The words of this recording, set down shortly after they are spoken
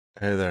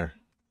Hey there.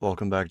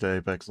 Welcome back to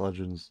Apex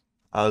Legends.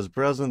 I was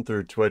browsing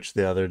through Twitch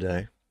the other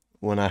day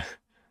when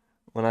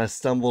I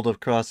stumbled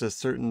across a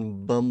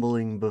certain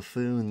bumbling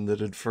buffoon that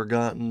had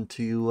forgotten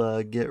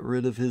to get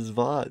rid of his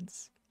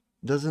VODs.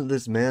 Doesn't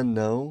this man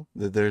know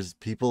that there's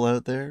people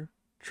out there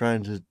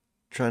trying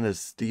to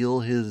steal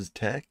his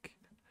tech,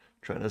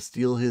 trying to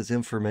steal his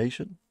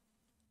information?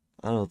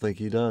 I don't think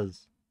he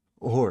does.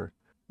 Or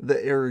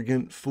the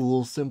arrogant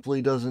fool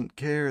simply doesn't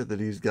care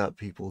that he's got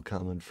people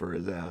coming for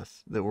his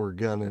ass, that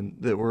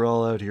we're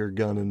all out here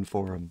gunning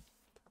for him.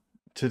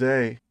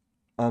 Today,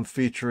 I'm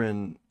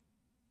featuring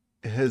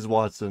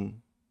HisWattson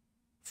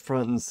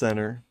front and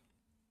center,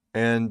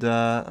 and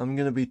I'm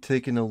going to be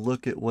taking a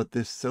look at what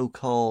this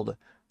so-called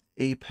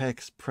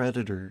apex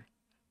predator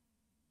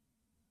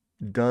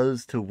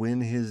does to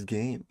win his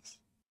games.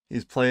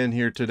 He's playing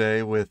here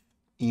today with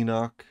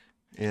Enoch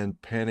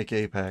and Panic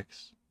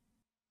Apex.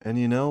 And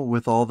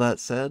with all that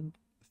said,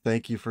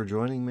 thank you for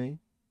joining me.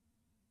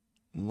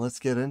 And let's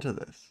get into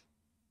this.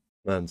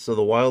 Man, so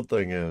the wild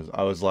thing is,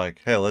 I was like,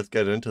 hey, let's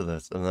get into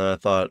this. And then I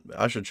thought,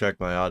 I should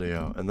check my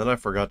audio. And then I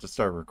forgot to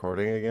start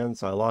recording again,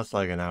 so I lost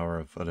like an hour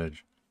of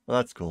footage. Well,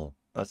 that's cool.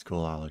 That's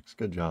cool, Alex.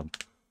 Good job.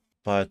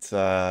 But,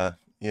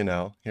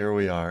 here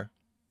we are.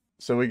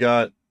 So we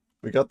got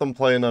them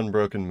playing on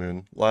Broken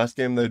Moon. Last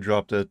game they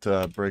dropped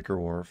at Breaker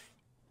Wharf.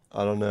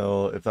 I don't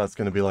know if that's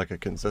going to be like a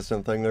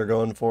consistent thing they're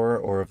going for,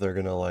 or if they're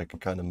going to like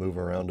kind of move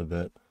around a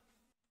bit.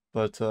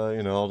 But,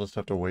 I'll just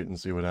have to wait and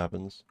see what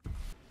happens.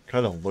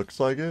 Kind of looks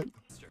like it.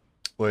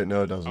 Wait,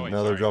 no, it doesn't. Oh, wait, now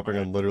sorry, they're dropping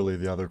on literally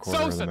the other corner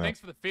of the Sosa, map. thanks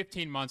for the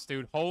 15 months,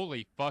 dude.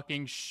 Holy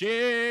fucking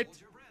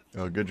shit.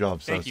 Oh, good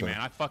job, Sosa. Thank you, man.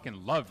 I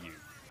fucking love you.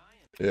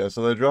 Yeah,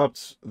 so they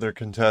dropped, they're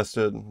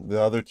contested.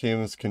 The other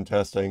team's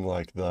contesting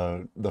like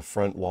the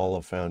front wall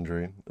of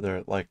Foundry.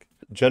 They're like,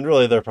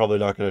 generally they're probably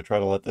not going to try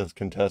to let this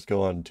contest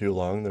go on too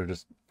long. They're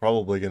just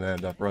probably going to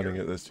end up running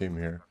at this team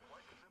here.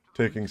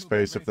 Taking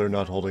space if they're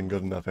not holding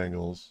good enough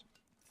angles.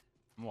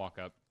 I'm walk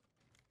up.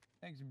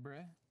 Thanks,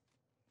 bruh.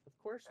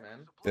 Of course,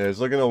 man. Yeah, he's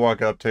looking to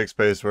walk up, take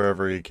space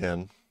wherever he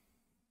can.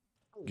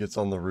 Gets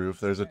on the roof.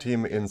 There's a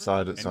team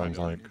inside, it sounds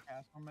like.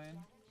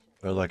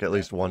 Or like at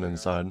least one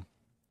inside.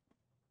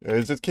 Yeah,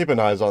 he's just keeping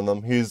eyes on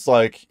them. He's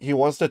like, he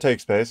wants to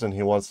take space and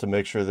he wants to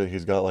make sure that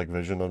he's got like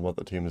vision on what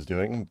the team is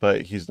doing,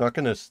 but he's not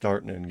going to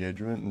start an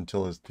engagement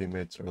until his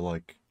teammates are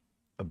like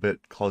a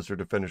bit closer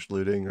to finished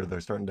looting or they're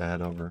starting to head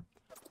over.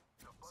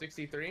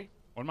 63.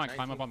 One might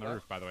climb up on the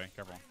roof, by the way.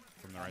 Careful.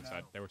 From the right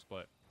side. They were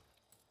split.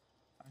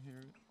 I hear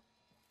it.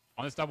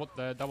 On this double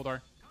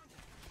door.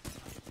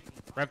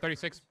 Rev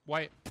 36,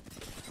 white.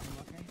 I'm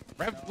looking.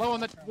 Rev low on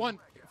the one.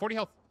 40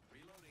 health.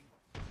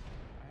 I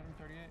had him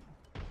 38.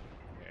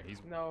 Yeah,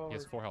 No. he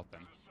has 4 health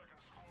then.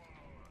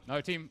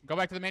 Another team. Go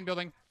back to the main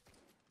building.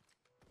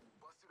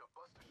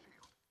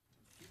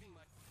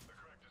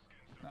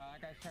 Nah,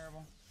 that guy's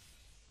terrible.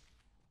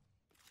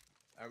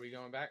 Are we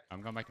going back?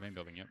 I'm going back to the main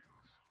building, yep.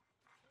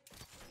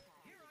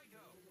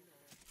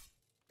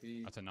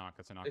 That's a knock.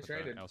 That's a knock. It's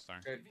rated. L-star.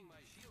 Good.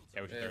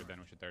 Yeah, we should third then.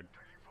 We should third.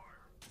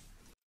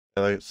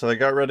 So they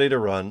got ready to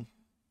run,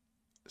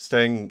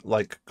 staying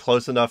like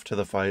close enough to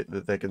the fight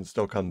that they can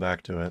still come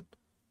back to it.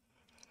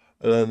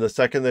 And then the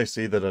second they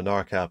see that a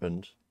knock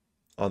happened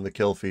on the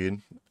kill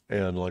feed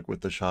and like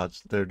with the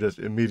shots, they're just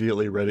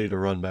immediately ready to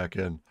run back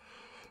in.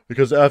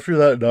 Because after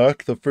that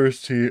knock, the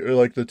first team, or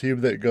like the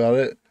team that got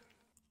it,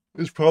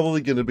 is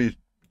probably going to be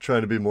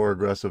trying to be more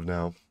aggressive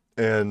now.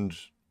 And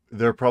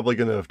they're probably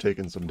going to have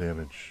taken some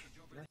damage.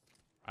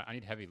 I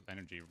need heavy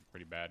energy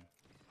pretty bad.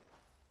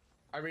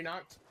 I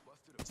re-knocked.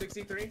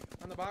 63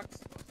 on the box.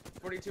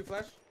 42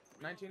 flesh.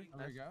 19.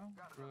 There we go.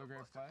 Really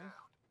great play.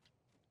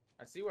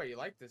 I see why you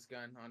like this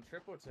gun on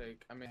triple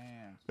take. I mean,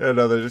 Damn. Yeah,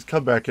 no, they just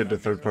come back into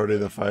third party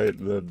the fight.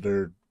 And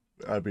then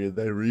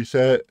they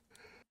reset.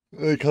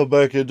 They come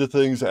back into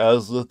things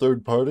as the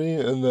third party.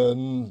 And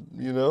then,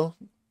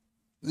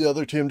 the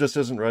other team just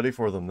isn't ready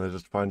for them. They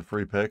just find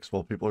free picks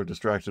while people are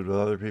distracted with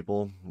other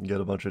people.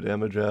 Get a bunch of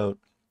damage out.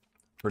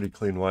 Pretty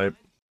clean wipe.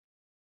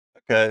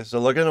 Okay, so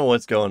looking at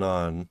what's going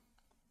on.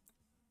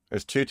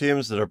 There's 2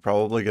 teams that are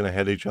probably going to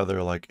hit each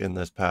other like in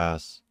this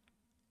pass.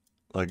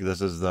 Like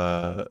this is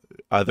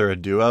either a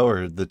duo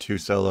or the 2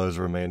 solos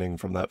remaining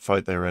from that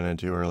fight they ran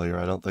into earlier.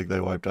 I don't think they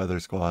wiped either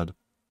squad.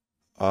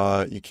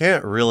 You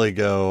can't really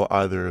go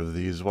either of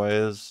these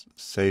ways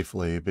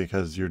safely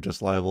because you're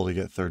just liable to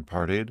get third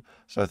partied.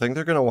 So I think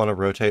they're going to want to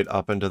rotate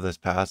up into this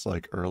pass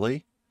like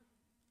early.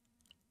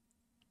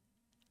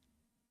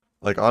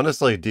 Like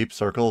honestly, deep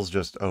circle's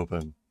just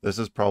open. This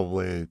is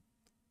probably,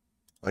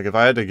 like if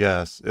I had to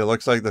guess, it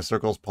looks like the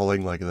circle's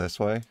pulling like this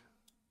way.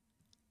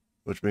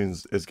 Which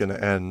means it's going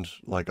to end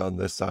like on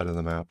this side of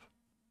the map.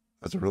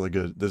 That's a really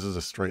good, this is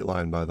a straight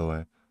line by the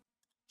way.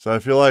 So I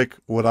feel like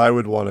what I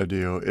would want to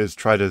do is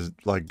try to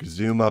like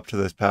zoom up to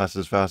this pass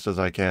as fast as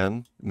I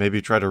can.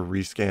 Maybe try to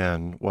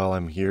rescan while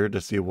I'm here to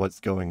see what's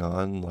going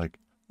on, like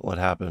what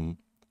happened.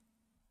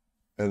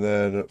 And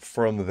then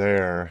from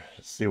there,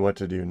 see what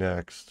to do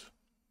next.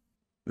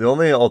 The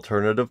only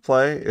alternative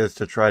play is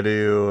to try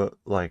to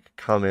like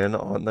come in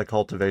on the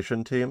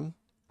cultivation team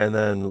and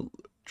then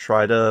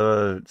try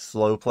to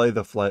slow play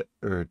the fight,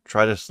 or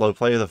try to slow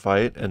play the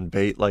fight and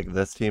bait like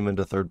this team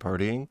into third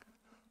partying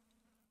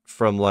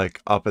from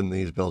like up in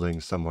these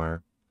buildings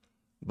somewhere.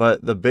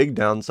 But the big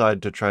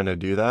downside to trying to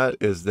do that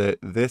is that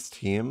this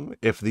team,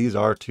 if these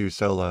are two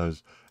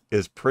solos,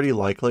 is pretty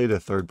likely to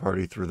third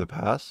party through the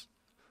pass.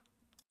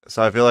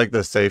 So I feel like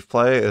the safe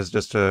play is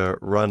just to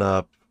run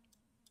up,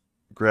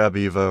 grab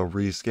Evo,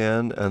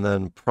 rescan, and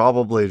then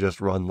probably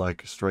just run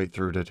like straight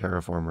through to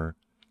Terraformer.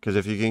 Because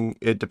if you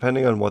can,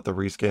 depending on what the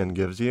rescan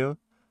gives you,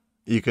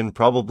 you can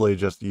probably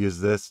just use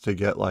this to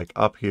get like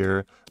up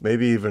here,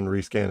 maybe even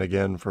rescan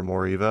again for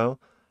more Evo.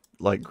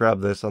 Like grab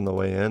this on the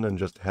way in and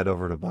just head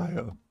over to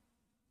Bio.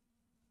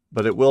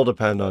 But it will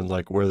depend on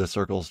like where the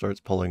circle starts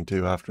pulling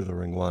to after the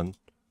ring one.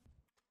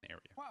 Area.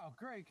 Wow,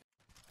 Greg.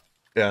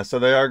 Yeah, so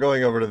they are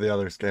going over to the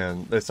other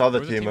scan. They saw the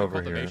There was a team team over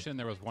in here. cultivation.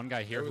 There was one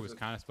guy here There who was was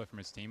kind of split from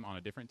his team on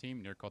a different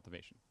team near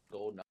cultivation.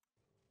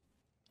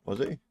 Was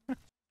he?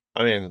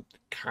 I mean,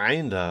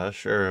 kinda,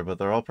 sure, but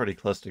they're all pretty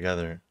close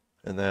together.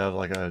 And they have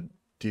like a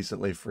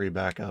decently free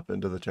backup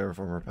into the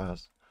Terraformer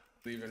pass.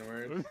 Leaving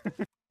word.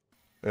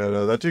 Yeah,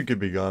 no, that dude could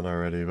be gone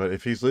already, but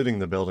if he's looting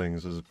the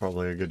buildings, this is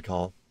probably a good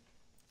call.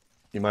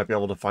 You might be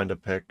able to find a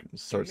pick and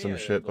start Give me some a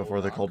shit gold before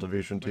the lock.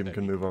 cultivation Might team that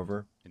can be move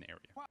over. in the area.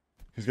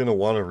 He's gonna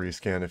want to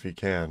rescan if he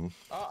can.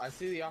 Oh, I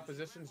see the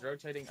opposition's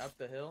rotating up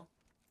the hill.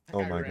 That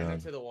Oh guy my ran God.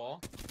 into the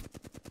wall.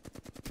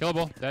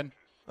 Killable. Dead.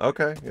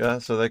 Okay, yeah,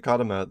 so they caught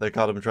him out. They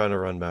caught him trying to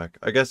run back.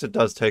 I guess it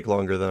does take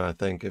longer than I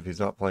think if he's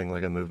not playing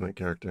like a movement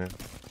character.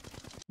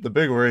 The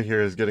big worry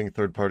here is getting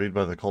third-partied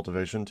by the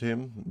cultivation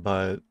team,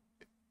 but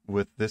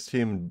with this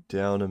team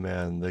down a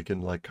man, they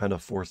can like kind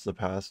of force the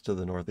pass to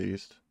the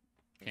northeast.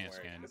 Can't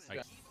scan.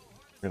 Like,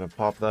 We're gonna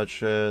pop that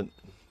shit.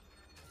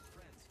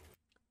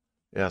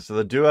 Yeah, so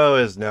the duo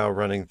is now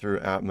running through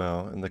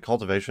Atmo, and the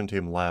cultivation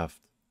team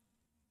left.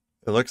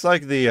 It looks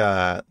like the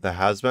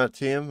hazmat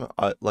team,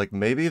 like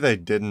maybe they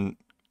didn't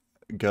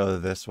go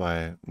this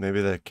way.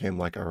 Maybe they came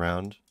like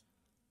around,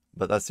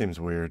 but that seems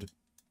weird.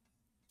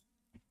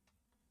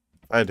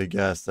 If I had to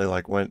guess, they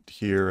like went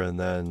here and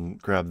then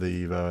grabbed the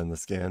Evo and the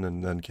scan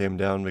and then came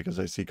down because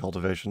they see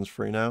cultivation's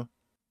free now.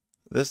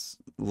 This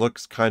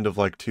looks kind of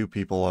like two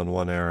people on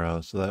one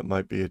arrow, so that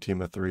might be a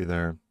team of three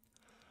there.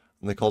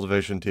 And the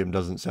cultivation team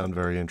doesn't sound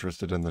very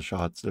interested in the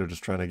shots. They're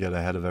just trying to get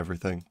ahead of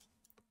everything.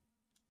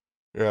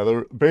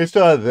 Yeah, based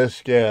on this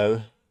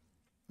scan,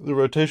 the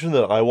rotation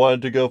that I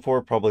wanted to go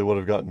for probably would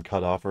have gotten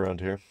cut off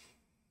around here.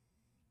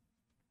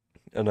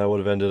 And I would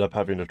have ended up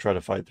having to try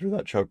to fight through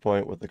that choke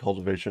point with the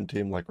cultivation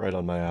team like right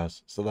on my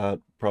ass. So that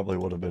probably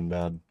would have been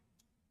bad.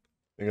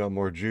 They got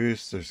more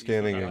juice. They're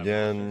scanning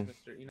again.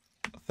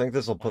 I think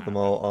this will put them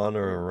all on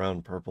or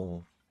around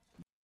purple.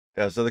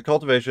 Yeah, so the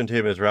cultivation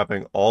team is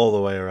wrapping all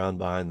the way around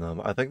behind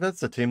them. I think that's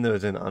the team that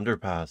was in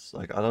underpass.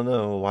 Like, I don't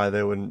know why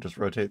they wouldn't just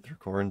rotate through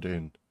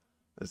quarantine.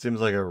 It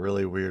seems like a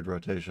really weird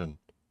rotation.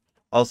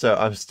 Also,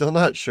 I'm still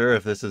not sure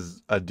if this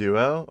is a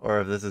duo or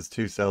if this is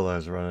two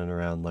solos running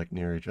around like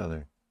near each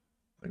other.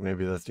 Like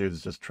maybe this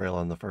dude's just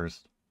trailing the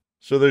first.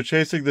 So they're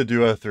chasing the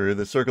duo through.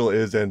 The circle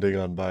is ending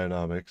on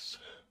Bionomics.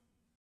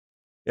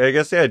 Yeah, I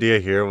guess the idea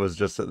here was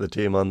just that the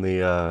team on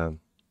the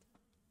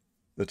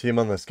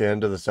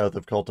scan to the south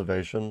of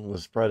cultivation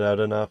was spread out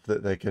enough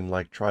that they can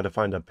like try to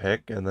find a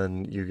pick, and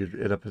then you get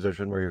in a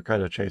position where you're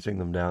kind of chasing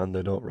them down.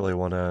 They don't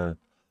want to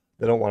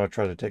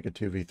try to take a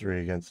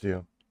 2v3 against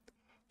you.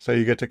 So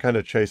you get to kind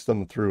of chase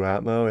them through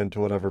Atmo into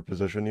whatever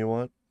position you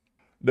want.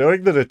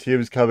 Knowing that a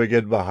team's coming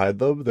in behind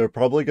them, they're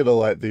probably going to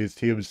let these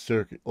teams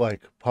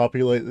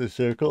populate the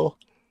circle.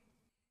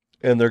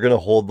 And they're going to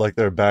hold like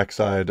their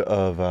backside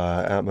of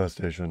Atmo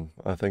station.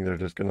 I think they're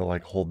just going to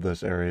like hold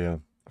this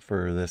area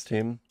for this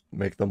team.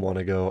 Make them want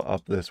to go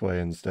up this way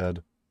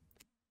instead.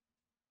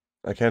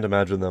 I can't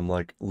imagine them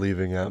like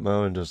leaving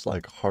Atmo and just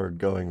like hard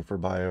going for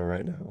Bio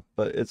right now.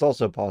 But it's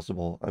also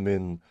possible. I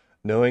mean,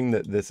 knowing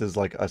that this is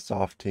like a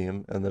soft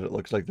team and that it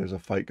looks like there's a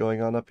fight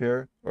going on up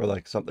here, or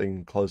like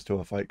something close to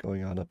a fight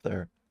going on up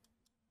there,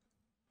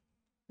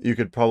 you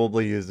could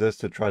probably use this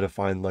to try to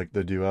find like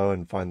the duo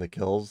and find the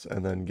kills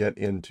and then get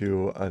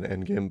into an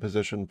endgame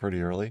position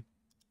pretty early.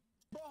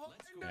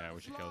 yeah, we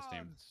should kill this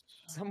team.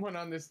 Someone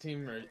on this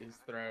team is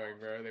throwing,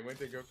 bro. They went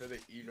to go for the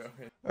Evo.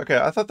 Okay,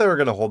 I thought they were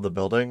going to hold the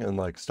building and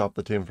like stop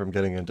the team from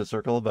getting into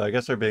circle, but I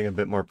guess they're being a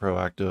bit more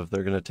proactive.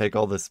 They're going to take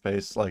all this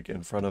space like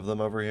in front of them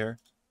over here.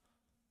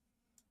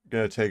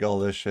 Gonna take all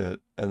this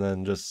shit and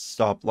then just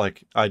stop,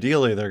 like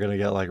ideally they're gonna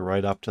get like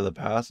right up to the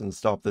pass and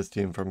stop this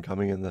team from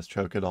coming in this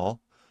choke at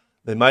all.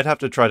 They might have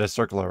to try to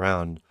circle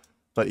around,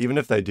 but even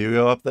if they do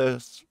go up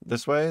this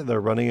way, they're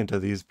running into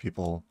these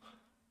people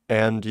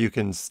and you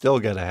can still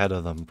get ahead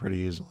of them pretty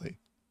easily.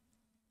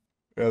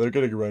 Yeah, they're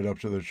getting right up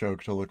to the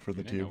choke to look for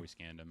the They know team. we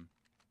scanned them.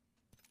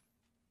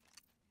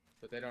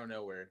 But they don't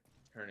know we're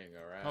turning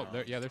around. Oh,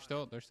 they're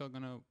still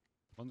gonna.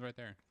 One's right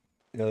there.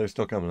 Yeah, they're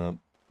still coming up.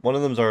 One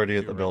of them's already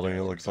at Two the right building,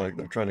 there. it looks like.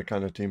 They're trying to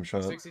kind of team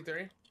shot.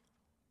 63.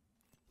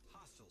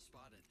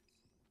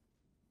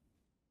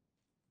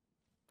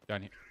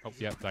 Down here. Oh,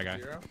 yep, that guy.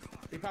 0.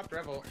 He popped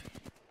Revolt.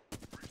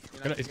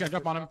 He's gonna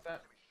jump on him.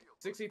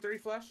 63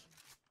 flash.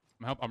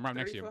 I'm right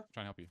next to you. 30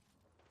 Trying to help you.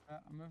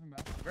 I'm moving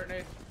back. Vert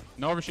nade.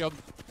 No overshield.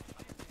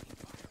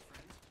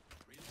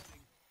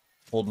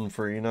 Holding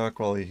for Enoch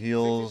while he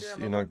heals.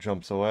 63 Enoch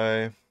jumps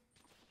away.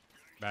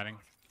 Batting.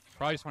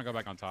 Probably just want to go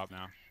back on top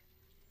now.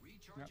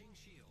 Yep.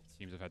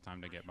 Teams have had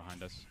time to get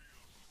behind us.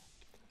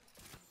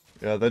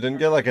 Yeah, they didn't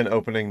get like an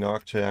opening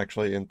knock to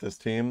actually int this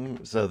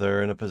team, so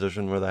they're in a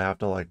position where they have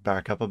to like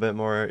back up a bit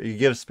more. You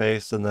give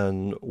space, and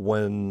then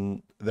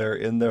when they're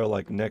in their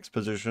like next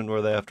position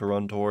where they have to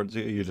run towards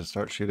you, you just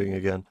start shooting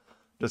again.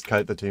 Just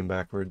kite the team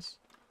backwards.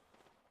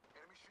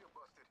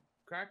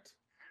 Cracked.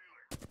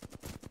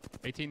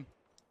 18.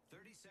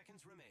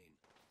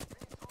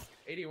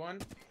 81.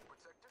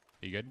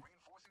 You good?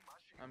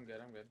 I'm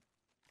good.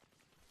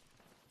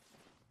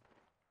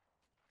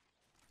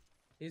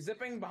 He's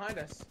zipping behind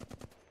us.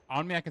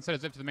 On me, I can set a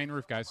zip to the main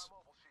roof, guys.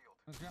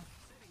 Let's go.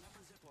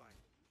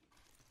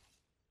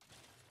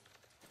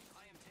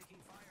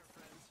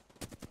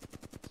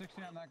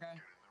 60 on that guy.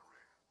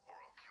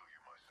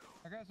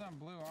 That guy's on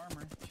blue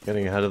armor.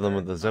 Getting ahead of them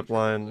with the zip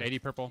line. 80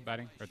 purple,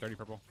 batting. Or 30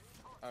 purple.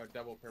 Oh,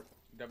 double purple,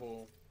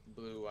 double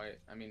blue, white.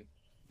 I mean,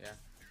 yeah,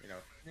 you know.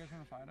 You guys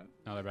want to fight it?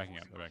 No, they're backing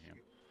up. They're backing up.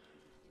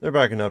 They're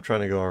backing up,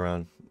 trying to go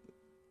around.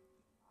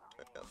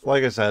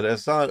 Like I said,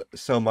 it's not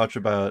so much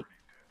about...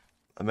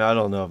 I mean, I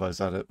don't know if I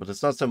said it, but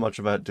it's not so much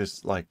about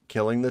just, like,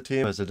 killing the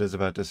team as it is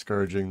about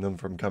discouraging them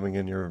from coming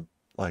in your...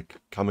 like,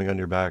 coming on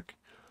your back.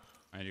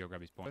 I need to go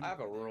grab these points. I have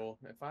a rule.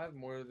 If I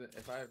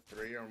have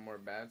 3 or more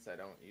bats, I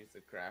don't use the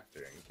crafter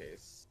in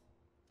case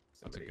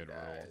That's a somebody good rule.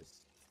 dies.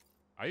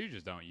 I usually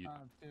just don't use...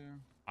 Two.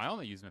 I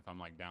only use them if I'm,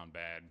 like, down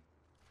bad.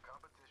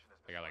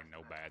 I got, like,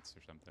 no bats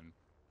or something.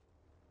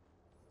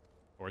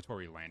 Or it's where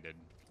we landed.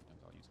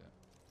 Sometimes I'll use it.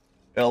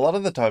 Yeah, a lot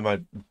of the time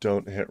I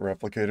don't hit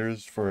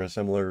replicators for a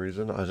similar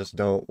reason. I just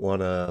don't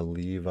want to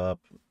leave up...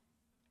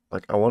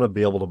 Like, I want to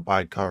be able to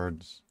buy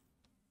cards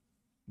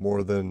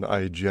more than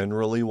I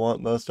generally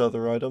want most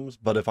other items.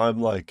 But if I'm,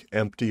 like,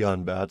 empty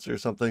on bats or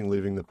something,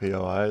 leaving the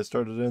POI I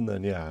started in,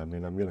 then yeah, I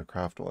mean, I'm going to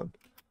craft one.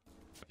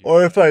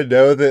 Or if I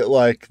know that,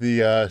 like,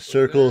 the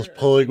circle's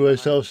pulling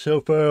myself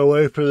so far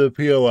away from the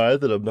POI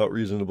that I'm not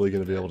reasonably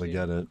going to be able to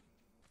get it.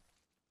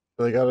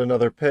 They got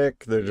another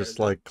pick. They're just,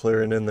 like,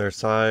 clearing in their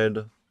side.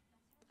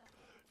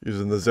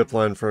 Using the zip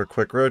line for a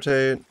quick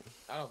rotate.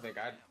 I don't think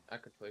I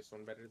could place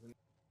one better than.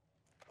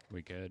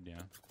 We could,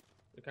 yeah.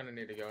 We kind of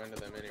need to go into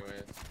them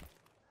anyways.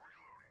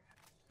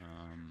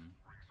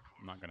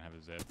 I'm not gonna have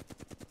a zip.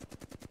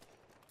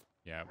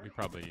 Yeah, we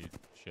probably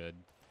should.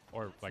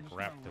 Or, like,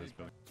 wrap to this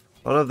building.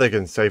 I don't know if they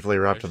can safely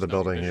wrap to There's the just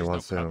no- building there's he just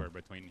wants no to. cover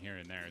between here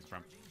and there. It's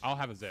from. I'll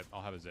have a zip.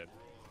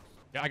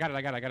 Yeah, I got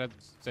a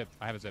zip.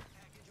 I have a zip.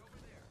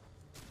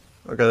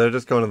 Okay, they're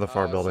just going to the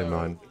far building so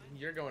mine.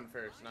 You're going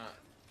first,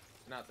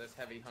 not this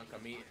heavy hunk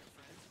of meat.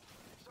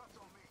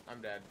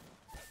 I'm dead.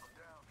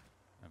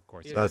 Of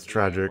course. Yeah, That's Of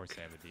tragic. course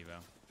they have a Devo.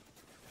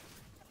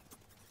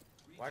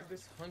 Why did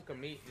this hunk of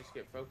meat just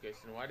get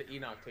focused, and why did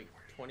Enoch take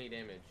 20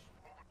 damage?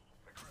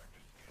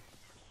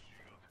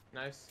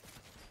 Nice.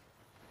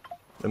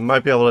 They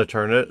might be able to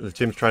turn it. The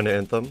team's trying to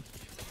int them.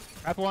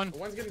 Path one.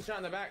 One's getting shot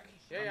in the back.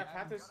 Yeah,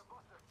 Path is.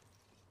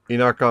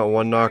 Enoch got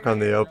one knock on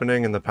the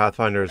opening, and the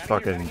Pathfinder is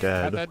fucking Path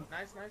dead. dead.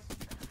 Nice.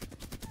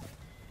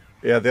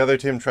 Yeah, the other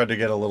team tried to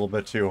get a little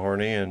bit too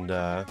horny, and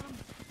Good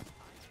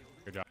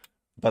job.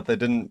 but they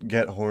didn't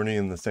get horny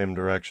in the same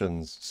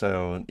directions.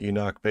 So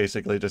Enoch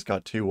basically just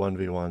got 2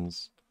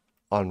 1v1s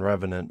on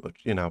Revenant, which,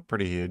 you know,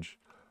 pretty huge.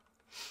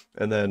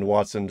 And then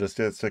Watson just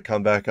gets to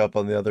come back up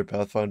on the other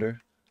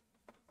Pathfinder.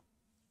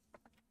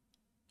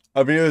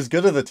 I mean, it was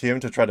good of the team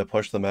to try to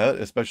push them out,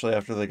 especially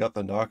after they got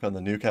the knock on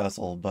the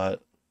Newcastle,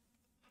 but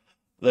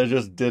they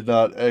just did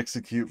not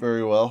execute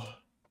very well.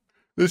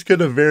 This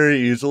could have very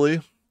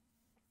easily,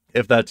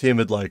 if that team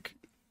had, like,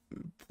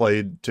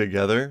 played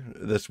together,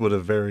 this would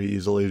have very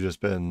easily just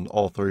been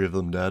all 3 of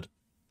them dead.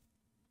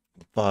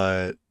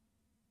 But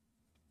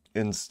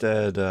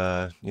instead,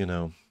 you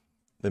know,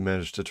 they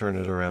managed to turn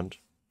it around.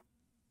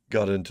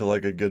 Got into,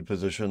 like, a good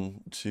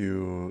position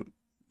to,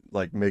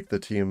 like, make the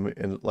team,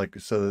 in, like,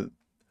 so that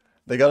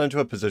they got into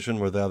a position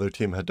where the other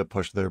team had to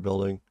push their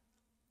building.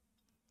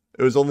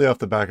 It was only off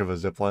the back of a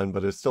zipline,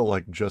 but it's still,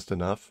 like, just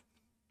enough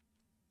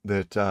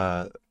that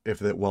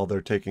while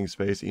they're taking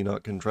space,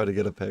 Enoch can try to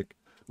get a pick,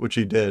 which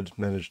he did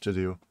manage to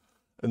do.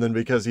 And then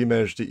because he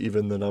managed to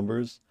even the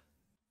numbers,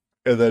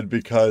 and then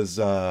because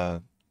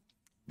it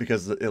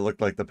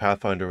looked like the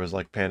Pathfinder was,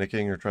 like,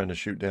 panicking or trying to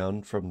shoot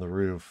down from the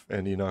roof,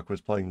 and Enoch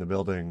was playing the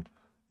building,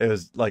 it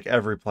was like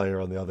every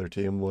player on the other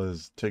team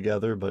was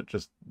together, but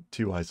just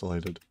too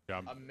isolated.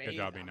 Good Amazing.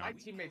 job, My Enoch.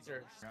 teammates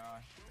are.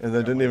 Gosh. And they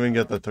didn't even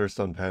get the thirst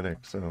on panic,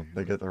 so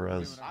they get the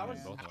res. I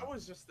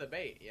was just the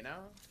bait, you know.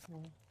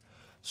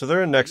 So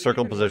they're in next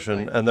circle Even with,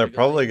 position, like, and they're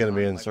regular probably going to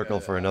be on, in like, circle a,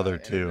 for another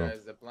 2.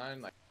 energized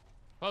zipline, like,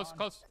 Close.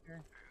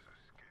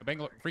 A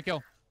Bangalore. Free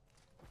kill.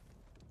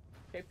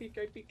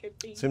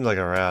 KP. Seems like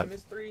a rat.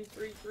 Miss 3.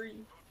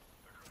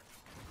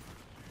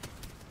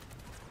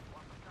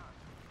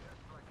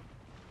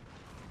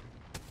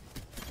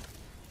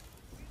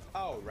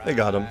 Oh, right. They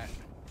got him.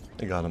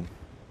 They got him.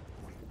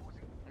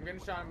 I'm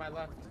getting shot on my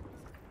left.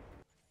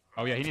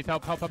 Oh yeah, he needs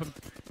help. Help him.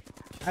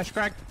 Ash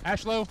cracked.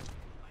 Ash low.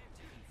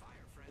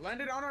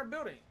 Landed on our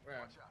building. Yeah.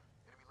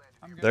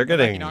 I'm good. They're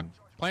getting. Enoch.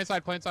 Play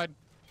inside. Play inside.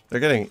 They're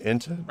getting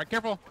into. Right,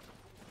 careful.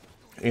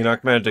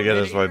 Enoch managed to get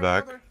his way Enoch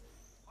back. brother.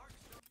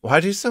 Why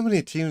do so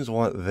many teams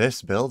want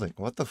this building?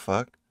 What the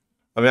fuck?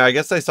 I mean, I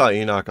guess they saw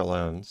Enoch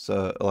alone,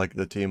 so like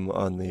the team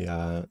on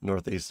the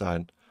northeast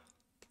side,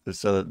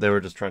 so that they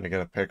were just trying to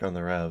get a pick on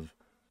the rev.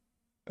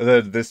 And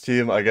then this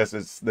team, I guess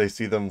they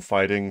see them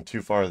fighting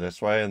too far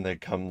this way, and they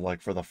come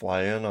like for the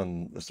fly-in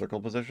on the circle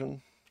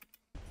position.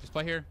 Just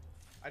play here.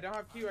 I don't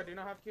have Q. I do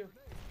not have Q.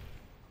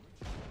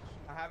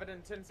 I have it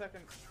in 10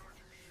 seconds.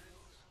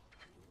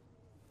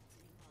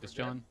 Just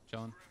chilling.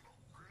 Chilling.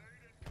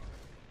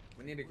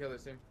 We need to kill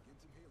this team.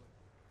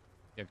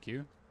 You have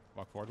Q.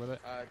 Walk forward with it.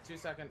 2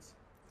 seconds.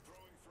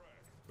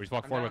 We just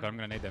walk I'm forward with it. down. I'm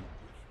gonna nade them.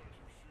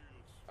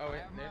 Oh, I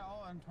wait. have my Nade.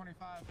 ult on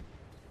 25.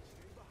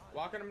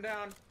 Walking them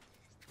down.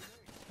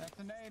 That's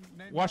a nade.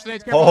 Nade Watch the nade,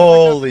 nades, nade. careful.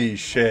 Holy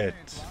shit!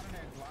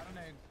 Lot of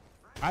nades.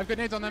 I have good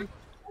nades on them.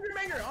 100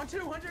 manger on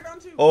 2. 100 on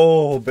 2.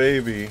 Oh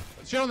baby!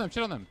 Shit on them.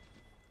 Shit on them.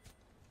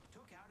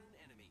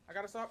 I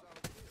gotta stop.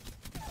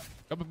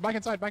 Go back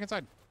inside. Back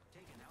inside.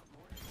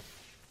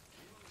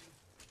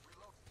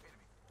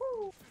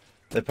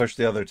 They pushed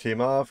the other team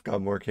off,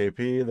 got more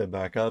KP, they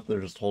back up, they're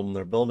just holding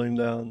their building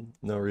down.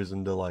 No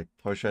reason to like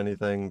push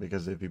anything,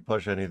 because if you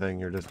push anything,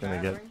 you're just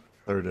gonna get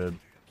Battering. thirded.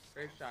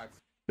 Great shots.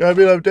 Yeah, I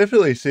mean, I'm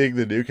definitely seeing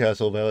the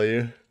Newcastle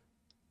value.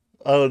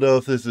 I don't know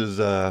if this is,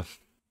 I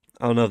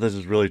don't know if this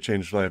has really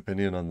changed my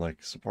opinion on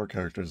like support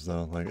characters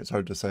though. Like, it's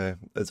hard to say.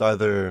 It's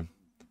either,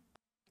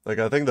 like,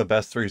 I think the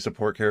best 3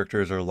 support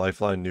characters are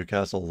Lifeline,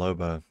 Newcastle,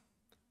 Loba.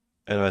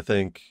 And I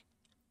think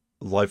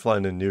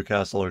Lifeline and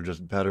Newcastle are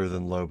just better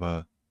than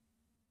Loba.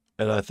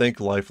 And I think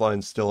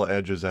Lifeline still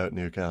edges out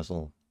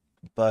Newcastle.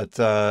 But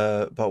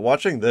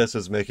watching this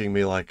is making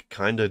me like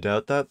kind of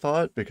doubt that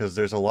thought, because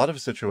there's a lot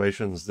of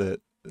situations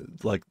that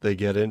like they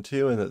get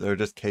into and that they're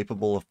just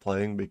capable of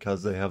playing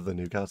because they have the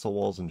Newcastle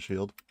walls and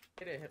shield.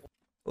 Hit it. Hit.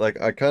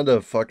 Like, I kind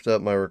of fucked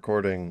up my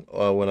recording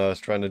when I was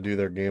trying to do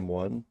their game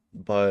 1,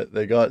 but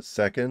they got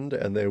second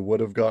and they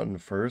would have gotten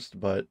first,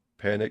 but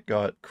Panic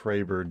got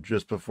Kraber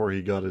just before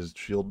he got his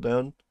shield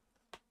down.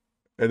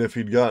 And if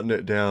he'd gotten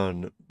it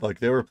down, like,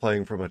 they were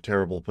playing from a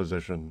terrible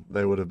position.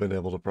 They would have been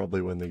able to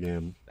probably win the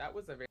game. That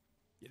was a very.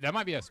 That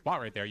might be a spot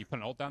right there. You put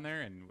an ult down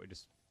there and we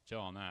just chill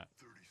on that.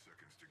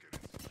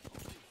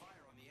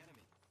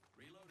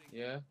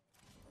 Yeah.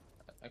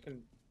 I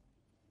can.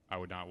 I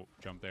would not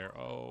jump there.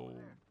 Oh.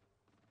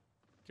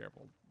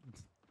 Careful.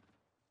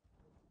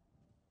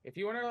 If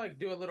you want to like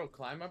do a little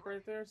climb up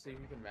right there, so you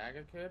can mag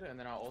a kid, and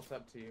then I'll ult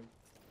up to you.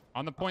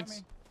 On the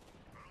points.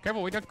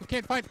 Careful. We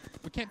can't fight.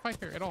 We can't fight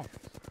here at all.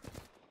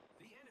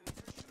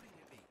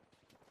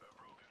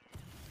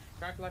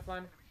 Crack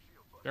lifeline.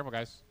 Careful,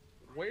 guys.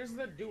 Where's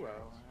the duo?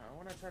 I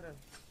want to try to.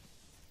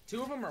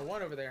 2 of them or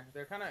 1 over there.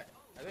 They're kind of.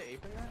 Are they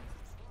aping that?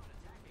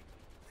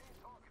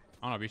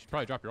 I don't know. We should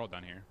probably drop your ult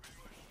down here.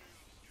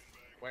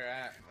 Where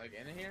at? Like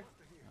in here?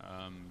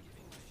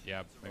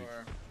 Yeah. Maybe,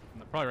 Or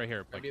no, probably right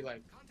here. Like, maybe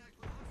like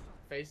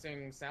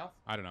facing south?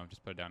 I don't know.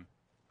 Just put it down.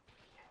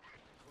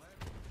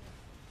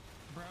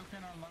 Broken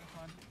on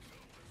lifeline.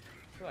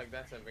 I feel like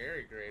that's a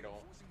very great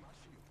ult.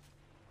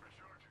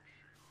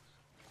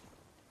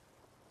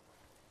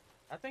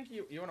 I think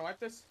you want to wipe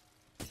this?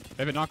 They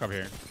have a knock over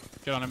here.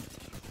 Get on him.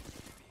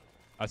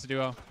 That's a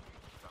duo.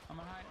 I'm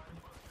a high.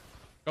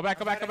 Go back.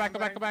 Go I'm back. Go batting, back. Go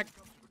I'm back. Go back.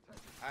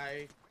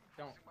 I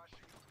don't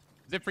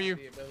Zip for have you.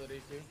 the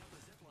ability to.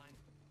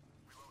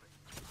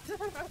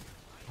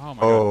 Oh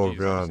my Oh, god.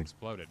 Jesus, I God. just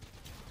exploded.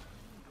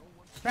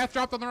 Path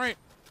dropped on the right.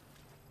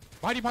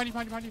 Behind you. Behind you.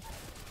 Behind you. Behind you.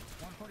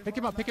 144 Pick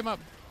him up. Pick him back. up.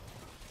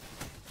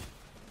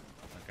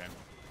 Okay.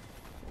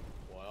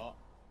 Well,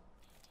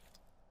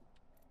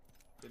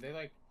 did they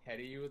like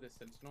heady you with a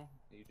sentinel?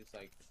 You just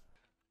like.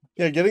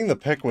 Yeah, getting the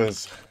pick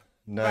was back,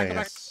 go back.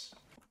 nice.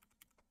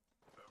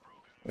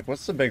 Like,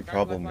 what's the big Back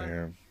problem lifeline.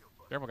 here?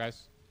 Careful,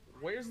 guys.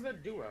 Where's the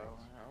duo?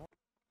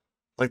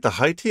 Like, the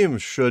high team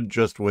should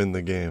just win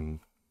the game,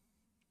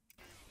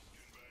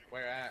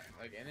 Where at?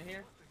 Like in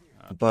here?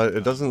 but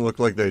it doesn't look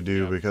like they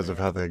do Yeah, because of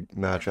how the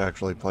match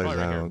actually plays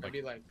Probably right here. out.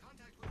 Maybe like.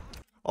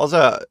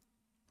 Also,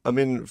 I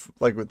mean,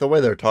 like, with the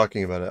way they're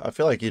talking about it, I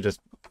feel like you just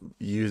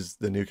use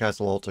the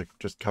Newcastle ult to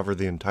just cover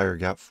the entire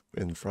gap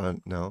in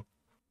front now.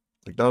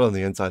 Like, not on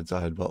the inside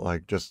side, but,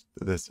 like, just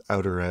this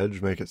outer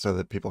edge, make it so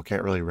that people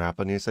can't really wrap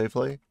on you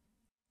safely.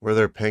 Where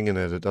they're pinging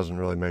it, it doesn't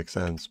really make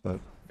sense, but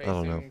I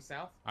don't know. Facing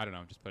south? I don't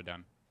know. Just put it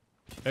down.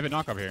 They have a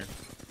knock over here.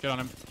 Get on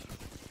him.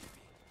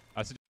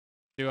 That's a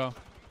duo.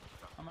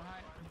 I'm a high.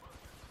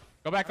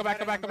 Go back. Go back.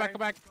 Go back. Go back. Go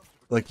back.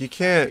 Like, you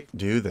can't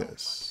do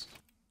this.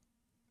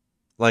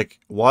 Like,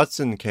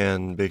 Watson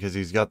can because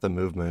he's got the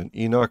movement.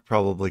 Enoch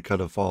probably could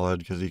have followed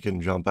because he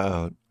can jump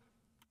out.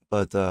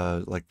 But,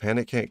 like,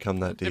 Panic can't come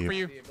that Zip for deep.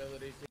 you. The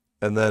ability to.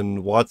 And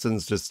then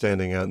Watson's just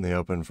standing out in the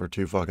open for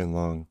too fucking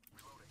long.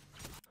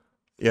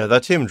 Yeah,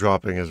 that team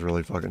dropping is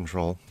really fucking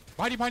troll.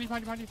 Behind you, behind you,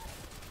 behind you, behind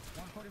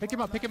you. Pick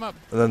him up, pick him up.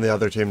 And then the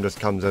other team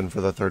just comes in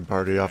for the third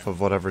party off of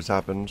whatever's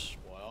happened.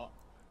 Well,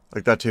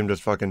 Like, that team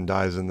just fucking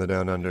dies in the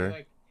down you're under.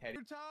 like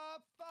heading.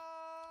 Top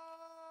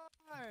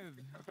 5!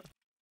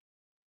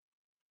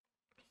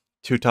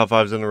 2 top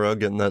 5s in a row,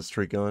 getting that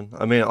streak going.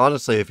 I mean,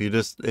 honestly, if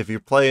you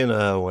play in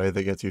a way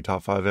that gets you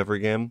top 5 every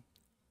game,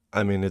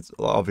 I mean, it's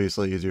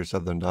obviously easier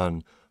said than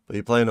done. But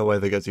you play in a way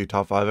that gets you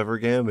top 5 every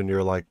game, and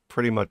you're, like,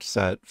 pretty much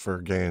set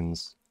for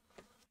gains.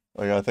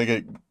 Like, I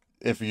think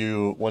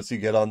once you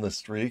get on the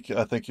streak,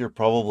 I think you're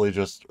probably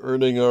just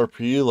earning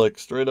RP, like,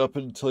 straight up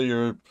until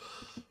you're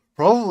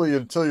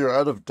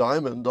out of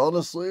diamond,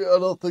 honestly. I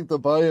don't think the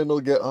buy-in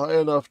will get high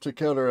enough to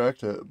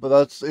counteract it. But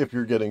that's if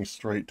you're getting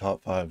straight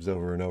top 5s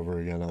over and over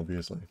again,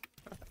 obviously.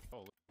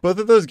 Both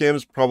of those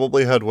games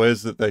probably had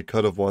ways that they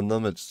could have won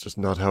them. It's just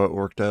not how it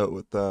worked out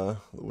with the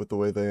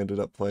way they ended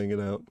up playing it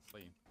out.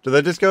 Do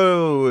they just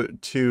go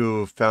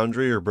to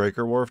Foundry or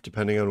Breaker Wharf,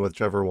 depending on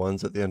whichever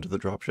one's at the end of the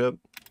dropship?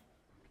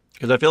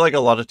 Because I feel like a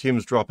lot of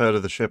teams drop out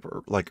of the ship,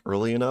 like,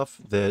 early enough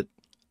that,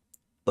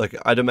 like,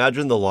 I'd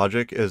imagine the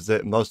logic is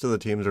that most of the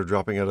teams are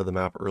dropping out of the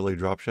map early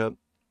dropship.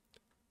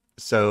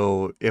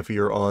 So if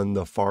you're on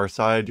the far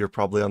side, you're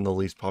probably on the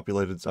least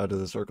populated side of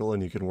the circle,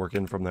 and you can work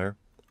in from there.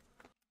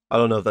 I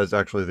don't know if that's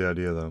actually the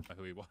idea, though.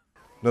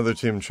 Another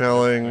team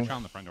chowing. They're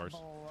on the front doors.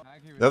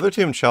 The other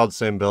team chowed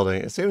same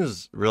building. It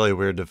seems really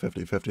weird to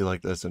 50-50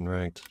 like this in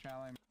ranked.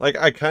 Like,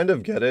 I kind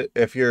of get it.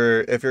 If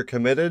you're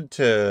committed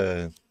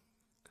to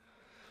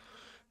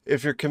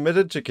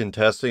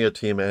contesting a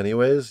team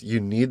anyways,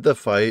 you need the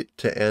fight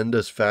to end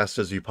as fast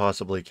as you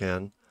possibly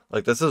can.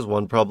 Like, this is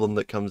one problem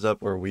that comes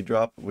up where we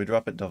drop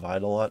at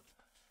Divide a lot.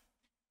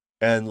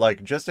 And,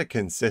 like, just a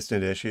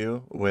consistent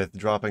issue with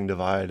dropping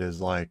Divide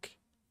is, like,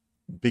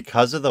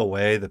 because of the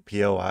way the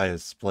POI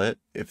is split,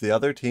 if the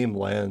other team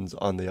lands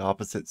on the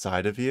opposite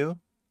side of you,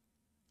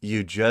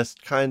 you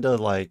just kind of,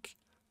 like,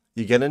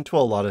 you get into a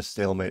lot of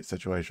stalemate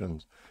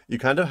situations. You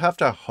kind of have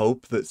to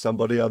hope that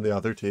somebody on the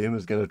other team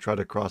is going to try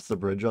to cross the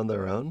bridge on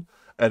their own.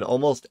 And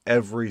almost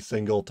every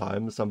single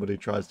time somebody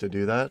tries to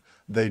do that,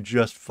 they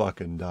just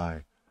fucking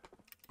die.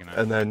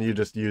 And then you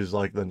just use,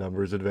 like, the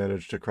numbers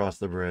advantage to cross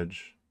the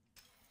bridge.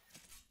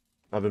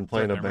 I've been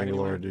playing a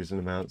Bangalore a decent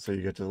amount, so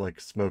you get to,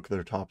 like, smoke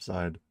their top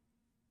side.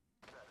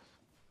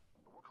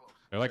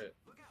 They're like,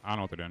 I don't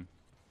know what they're doing.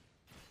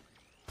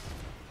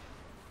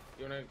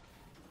 You wanna?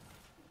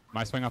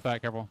 Might swing off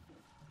that, careful.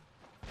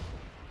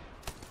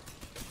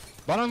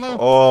 Bottom low.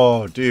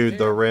 Oh, dude,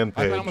 the I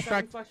rampage. almost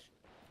cracked.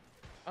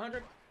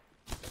 100.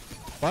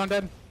 Bottom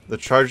dead. The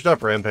charged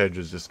up rampage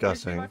is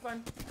disgusting.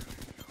 Lifeline.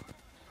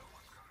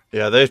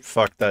 Yeah, they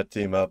fucked that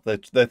team up.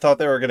 They thought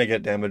they were going to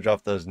get damage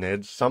off those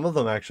nades. Some of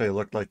them actually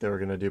looked like they were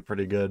going to do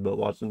pretty good, but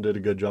Watson did a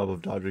good job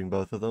of dodging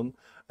both of them.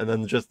 And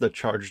then just the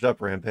charged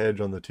up rampage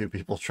on the 2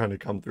 people trying to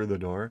come through the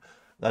door.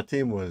 That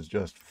team was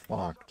just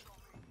fucked.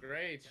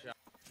 Great shot.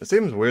 It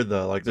seems weird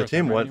though, like the Is there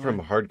team a camera went from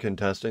anywhere? hard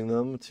contesting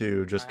them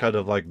to just kind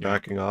of like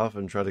backing off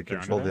and try to They're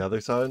control under the there?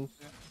 other side.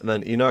 And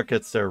then Enoch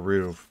gets their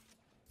roof.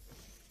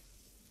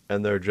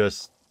 And they're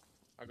just...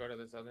 I'll go to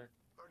this other.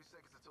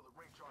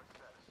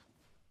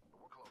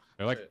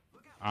 They're like,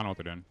 I don't know what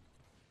they're doing.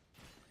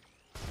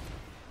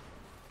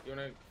 You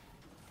wanna?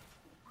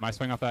 Might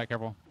swing off that,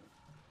 careful.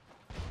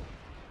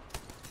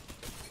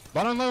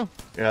 Bottom low.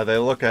 Yeah, they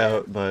look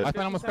out, but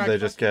Lifeline almost they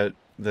cracked. just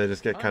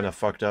get kind of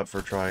fucked up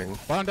for trying.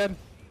 Bottom dead.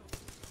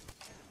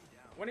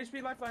 1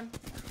 HP lifeline.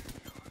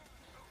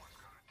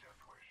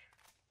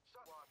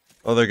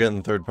 Oh, they're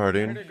getting third I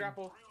party. heard a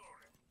grapple.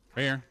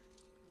 Right here.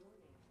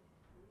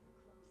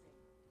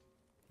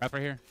 Path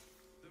right here.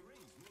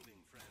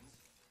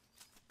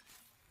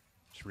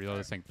 Just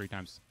reload this thing 3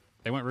 times.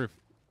 They went roof.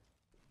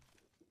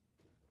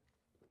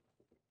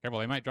 Careful,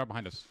 they might drop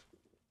behind us.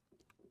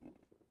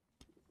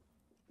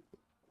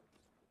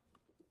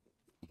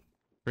 Can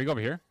we go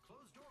over here?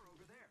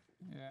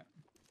 Yeah.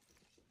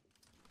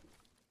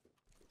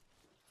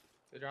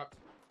 They dropped.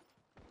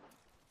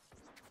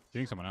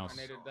 Shooting someone I else.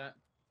 naded that.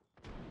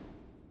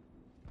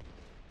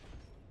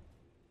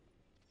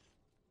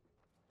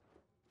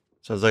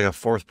 Sounds like a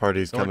fourth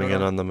party's Door, coming door, in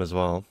door. on them as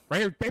well.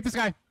 Right here, bait this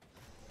guy.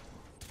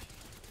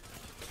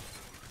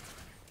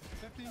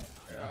 50.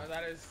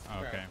 That is. Oh,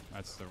 crap. okay,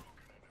 that's the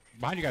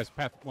behind you guys.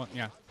 Path one,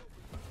 yeah.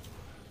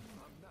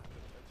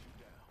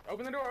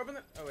 Open the door. Open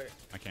the. Oh wait.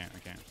 I can't. I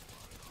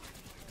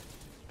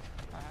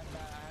had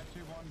that. I had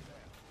 2-1.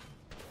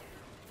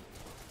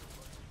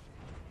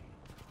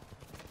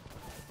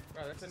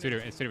 Bro, that's a It's new two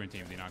team. different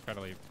teams. You know, try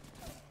to leave.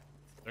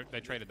 They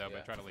traded though, Yeah.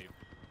 but try to leave.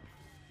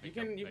 You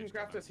can just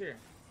craft go us here.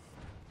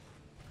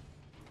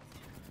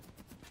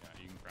 Yeah,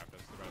 you can craft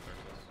us. They're about to search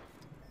us.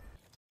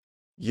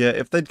 Yeah,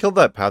 if they'd killed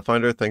that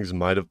Pathfinder, things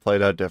might have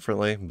played out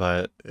differently,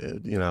 but,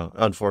 you know,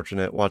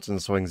 unfortunate. Watson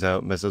swings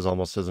out, misses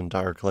almost his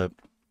entire clip.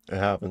 It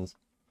happens.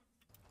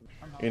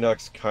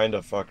 Enoch's kind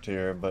of fucked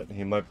here, but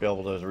he might be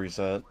able to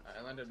reset.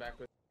 I landed back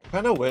with.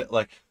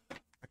 I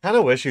kind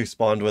of wish you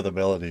spawned with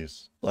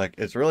abilities. Like,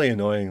 it's really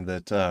annoying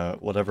that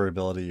whatever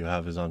ability you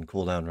have is on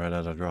cooldown right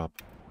at a drop.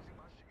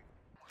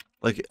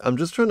 Like, I'm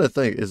just trying to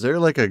think, is there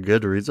like a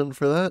good reason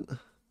for that?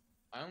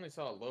 I only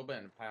saw a little bit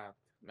in path.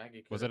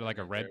 Maggie Was could it have like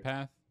a been red there.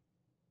 path?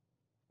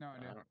 No I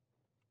idea. don't-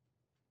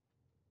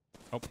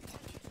 Oh.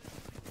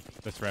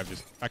 This Rev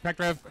just... I cracked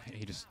Rev.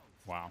 He just...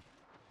 Wow.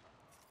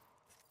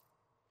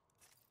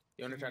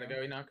 You want to try to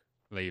go, Enoch?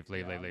 Leave.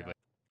 Yeah, I'll Leave. go.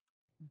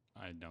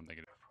 I don't think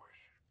it...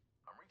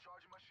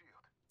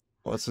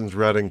 Watson's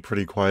routing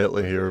pretty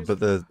quietly here, but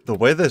the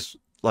way this,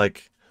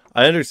 like,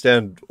 I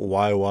understand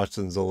why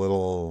Watson's a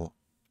little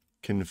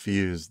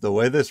confused. The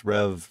way this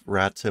Rev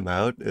rats him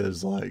out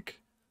is like,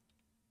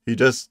 he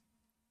just,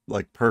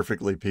 like,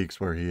 perfectly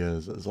peeks where he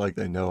is. It's like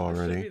they know This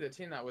should already. be the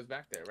team that was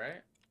back there,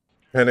 right?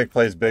 Panic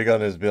plays big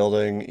on his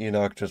building.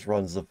 Enoch just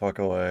runs the fuck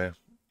away.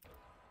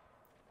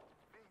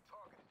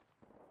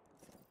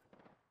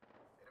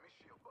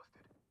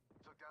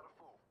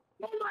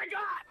 Oh my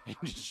god! He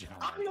just shit on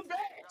I'm that. the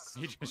best!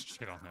 He just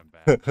shit on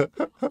that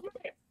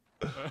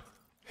back.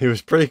 He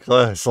was pretty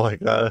close.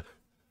 Like,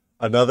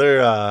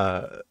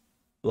 another,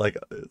 like,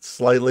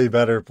 slightly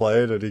better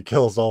played, and he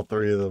kills all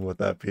three of them with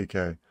that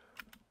PK.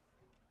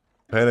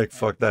 Panic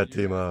fucked that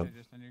team up.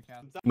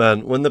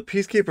 Man, when the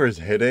Peacekeeper is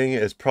hitting,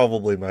 is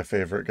probably my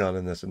favorite gun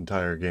in this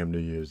entire game to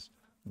use.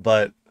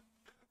 But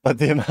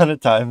the amount of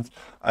times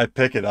I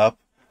pick it up,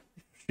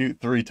 shoot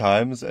 3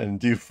 times, and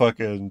do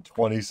fucking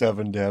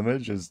 27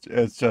 damage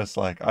it's just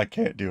like, I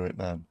can't do it,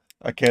 man.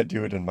 I can't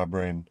do it in my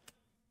brain.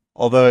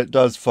 Although it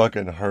does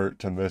fucking hurt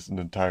to miss an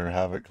entire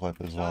Havoc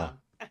clip as well.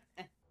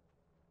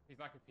 He's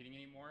not competing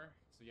anymore,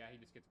 so yeah, he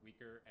just gets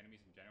weaker. Enemies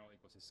in general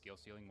equals his skill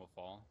ceiling will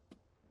fall.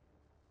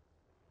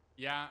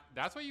 Yeah,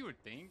 that's what you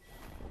would think.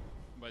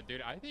 But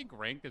dude, I think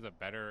ranked is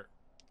better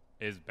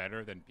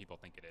than people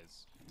think it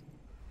is.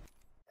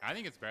 I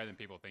think it's better than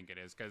people think it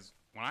is, because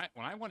when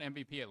I won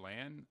MVP at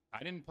LAN, I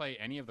didn't play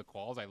any of the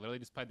quals. I literally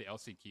just played the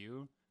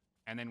LCQ,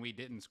 and then we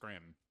didn't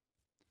scrim.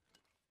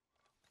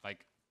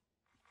 Like,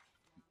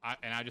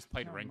 I just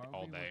played ranked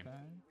all day.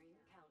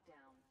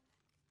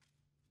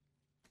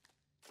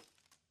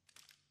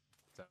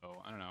 So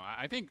I don't know.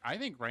 I think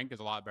ranked is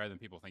a lot better than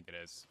people think it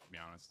is, to be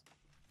honest.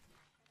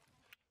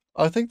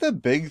 I think the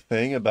big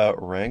thing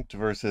about ranked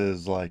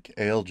versus like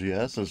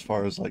ALGS as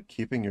far as like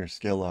keeping your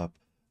skill up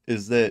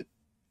is that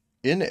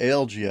in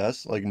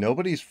ALGS, like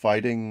nobody's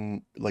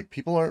fighting, like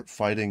people aren't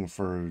fighting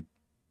for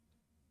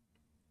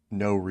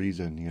no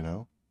reason, you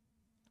know?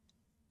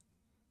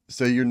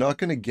 So you're not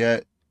going to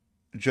get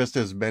just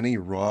as many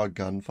raw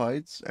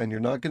gunfights, and you're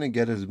not going to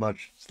get as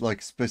much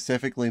like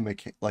specifically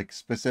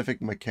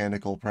specific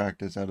mechanical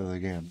practice out of the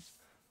games.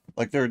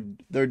 Like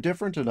they're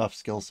different enough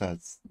skill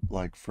sets,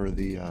 like for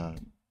the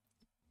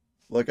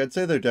like I'd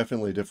say they're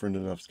definitely different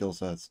enough skill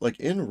sets. Like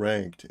in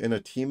ranked, in a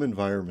team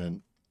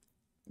environment,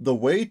 the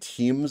way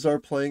teams are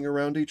playing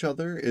around each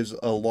other is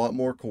a lot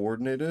more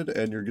coordinated,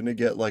 and you're gonna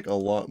get like a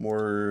lot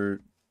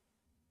more.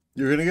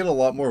 You're gonna get a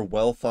lot more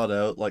well thought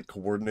out, like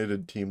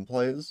coordinated team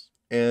plays.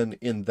 And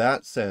in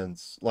that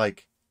sense,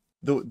 like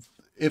the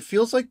it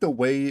feels like the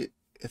way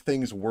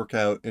things work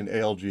out in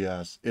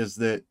ALGS is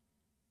that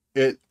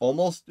it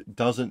almost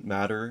doesn't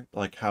matter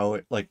like how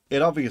it like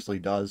it obviously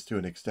does to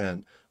an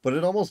extent, but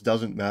it almost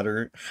doesn't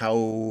matter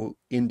how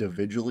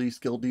individually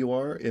skilled you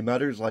are. It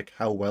matters like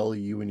how well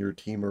you and your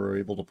team are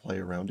able to play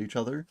around each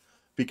other,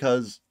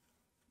 because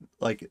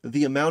like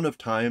the amount of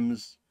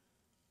times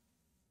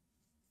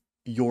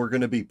you're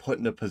going to be put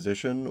in a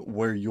position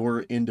where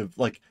you're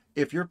like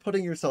if you're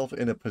putting yourself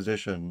in a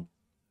position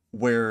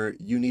where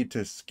you need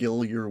to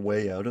skill your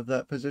way out of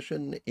that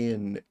position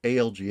in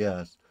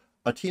ALGS,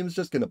 a team's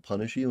just going to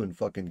punish you and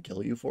fucking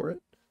kill you for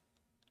it.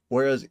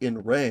 Whereas in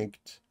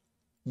ranked,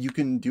 you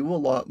can do a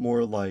lot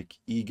more like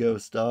ego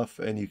stuff,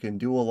 and you can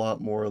do a lot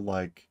more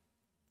like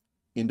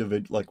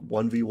individual like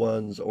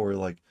 1v1s, or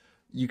like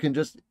you can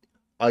just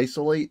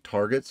isolate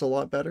targets a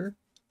lot better.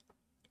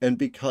 And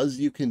because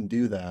you can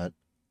do that,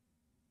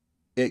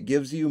 it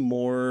gives you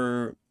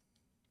more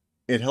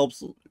it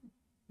helps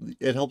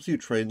you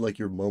train like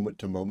your moment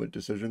to moment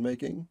decision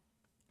making.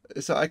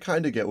 So I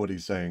kind of get what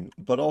he's saying,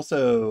 but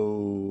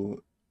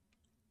also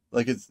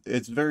like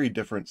it's very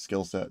different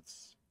skill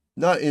sets.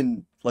 Not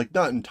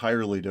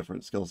entirely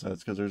different skill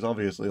sets, because there's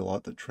obviously a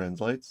lot that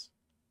translates,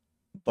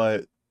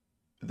 but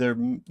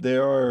they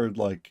are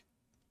like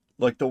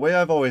the way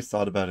I've always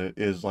thought about it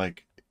is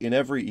like in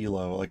every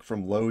elo, like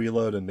from low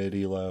elo to mid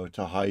elo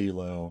to high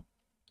elo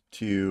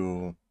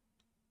to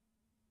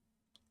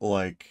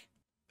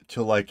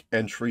like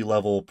entry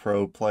level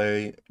pro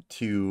play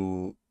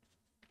to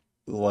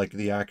like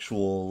the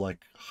actual like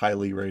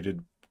highly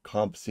rated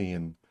comp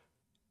scene,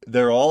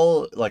 they're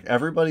all like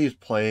everybody's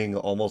playing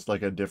almost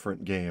like a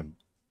different game.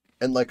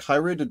 And like high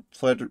rated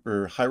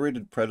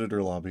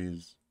predator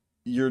lobbies,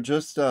 you're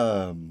just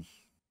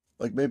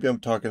like maybe I'm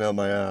talking out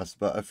my ass,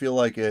 but I feel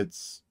like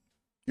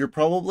you're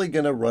probably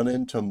gonna run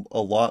into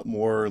a lot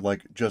more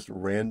like just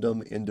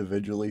random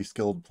individually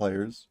skilled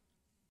players.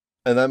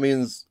 And that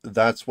means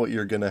that's what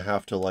you're gonna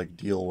have to like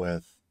deal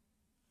with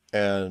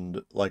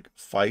and like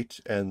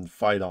fight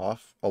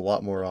off a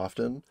lot more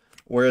often.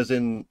 Whereas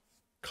in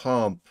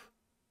comp,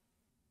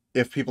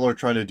 if people are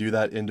trying to do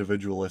that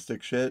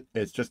individualistic shit,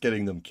 it's just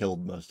getting them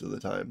killed most of the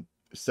time.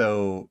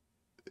 So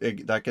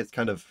that gets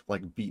kind of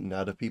like beaten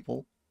out of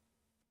people.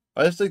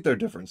 I just think they're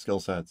different skill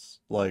sets.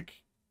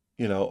 Like,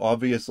 you know,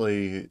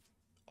 obviously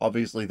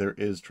there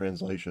is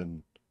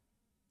translation,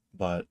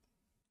 but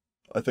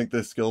I think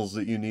the skills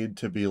that you need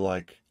to be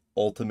like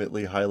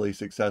ultimately highly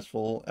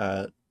successful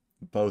at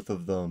both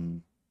of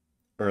them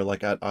or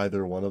like at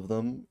either one of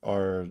them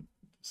are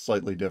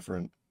slightly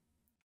different.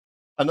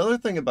 Another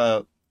thing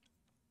about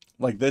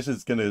like this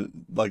is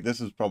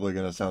probably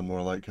gonna sound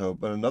more like code,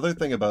 but another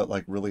thing about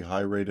like really high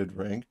rated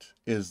ranked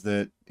is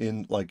that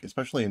in like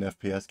especially in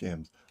FPS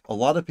games, a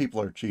lot of people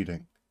are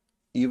cheating.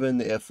 Even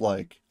if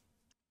like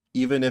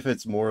even if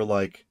it's more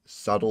like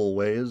subtle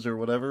ways or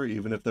whatever,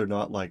 even if they're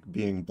not like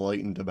being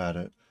blatant about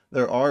it,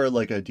 there are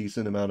like a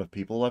decent amount of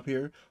people up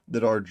here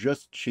that are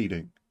just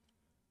cheating.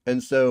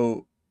 And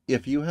so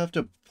if you have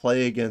to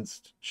play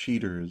against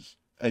cheaters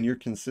and you're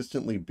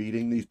consistently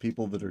beating these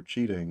people that are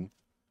cheating,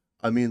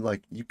 I mean,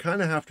 like, you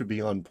kind of have to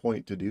be on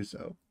point to do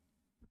so.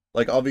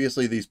 Like,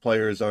 obviously, these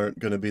players aren't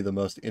going to be the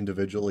most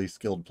individually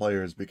skilled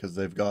players because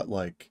they've got,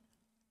 like,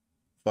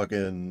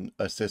 fucking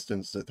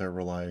assistants that they're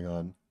relying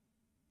on.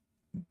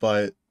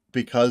 But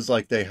because,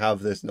 like, they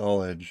have this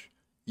knowledge,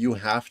 you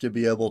have to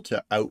be able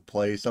to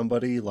outplay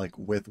somebody, like,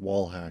 with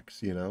wall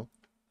hacks, you know?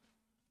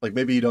 Like,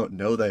 maybe you don't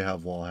know they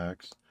have wall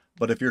hacks,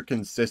 but if you're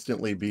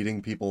consistently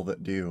beating people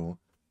that do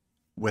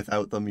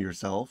without them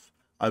yourself,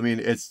 I mean,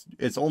 it's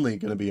only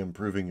going to be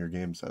improving your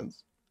game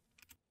sense.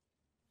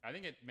 I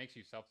think it makes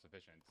you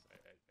self-sufficient.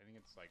 I think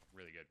it's like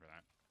really good for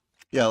that.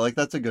 Yeah, like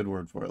that's a good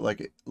word for it.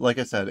 Like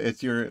I said,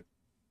 it's your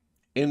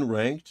in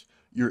ranked,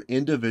 your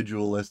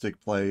individualistic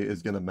play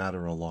is going to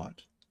matter a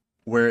lot.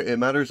 Where it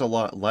matters a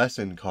lot less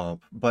in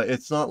comp, but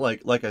it's not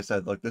like I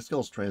said, like the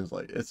skills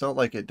translate. It's not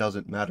like it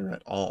doesn't matter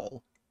at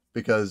all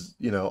because,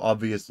 you know,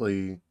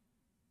 obviously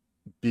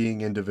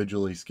being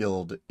individually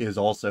skilled is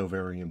also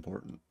very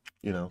important,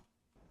 you know.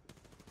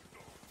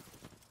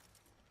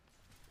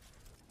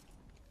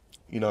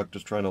 Enoch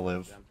just trying to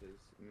live. Jump is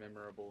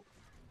memorable.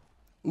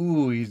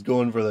 Ooh, he's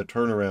going for the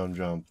turnaround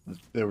jump.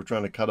 They were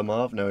trying to cut him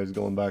off, now he's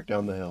going back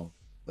down the hill.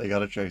 They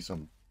gotta chase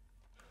him.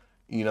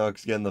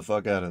 Enoch's getting the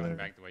fuck out of Going there.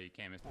 back the way you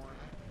came.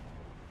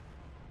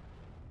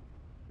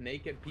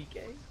 Naked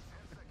PK?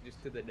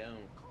 Just to the dome.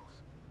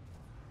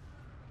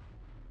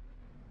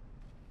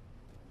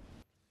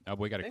 Oh,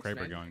 we got a Thanks,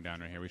 Kraber man. going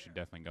down right here. We should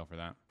definitely go for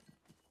that.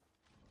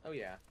 Oh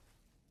yeah.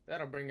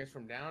 That'll bring us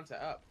from down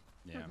to up.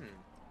 Yeah.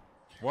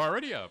 Mhm. We're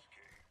already up.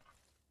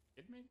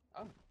 Kidding me?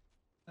 Oh,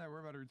 Yeah, we're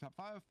about to be top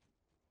 5.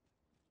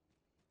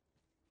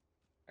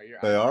 are you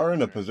They out are of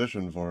in a it, or-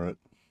 position for it.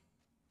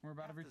 We're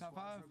about to be top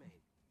 5.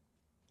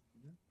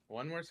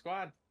 One more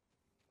squad.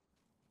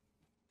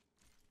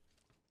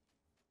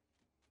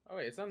 Oh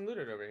wait, it's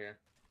unlooted over here.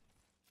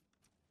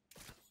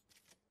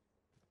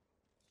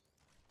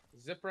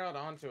 Zip route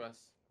onto us.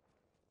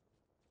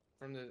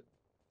 From the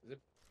zip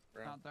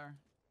route. Out there.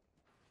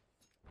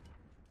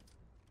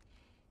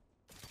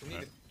 We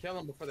need to kill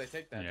them before they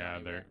take that. Yeah,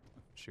 Johnny, they're right?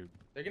 shoot.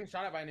 They're getting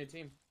shot at by a new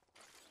team.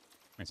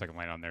 Wait a second,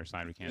 land on their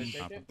side. We can't Did they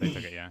stop take them. it?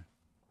 They took it, yeah.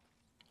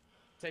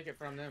 Take it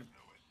from them.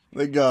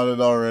 They got it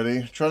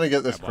already. Trying to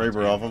get this That blinds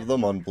Kraber me. off of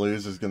them on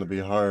blues is going to be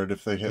hard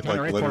if they hit trying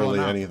to like raid portal literally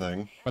them out.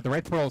 anything. But the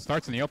raid portal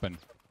starts in the open.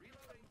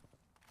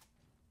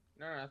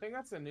 No, I think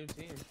that's a new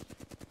team.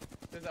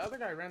 Because the other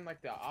guy ran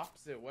like the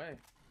opposite way.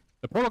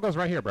 The portal goes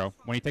right here, bro.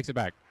 When he takes it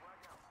back.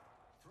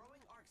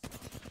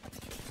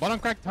 Bottom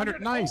cracked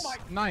 100. 100. Nice, Oh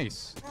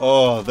nice.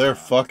 Oh, they're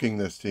fucking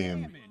this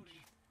team. Damage.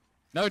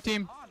 Another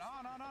team.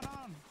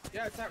 On.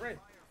 Yeah, it's that right.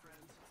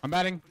 I'm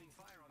batting.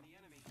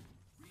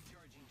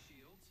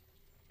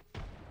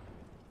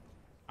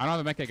 I don't have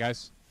a mech yet,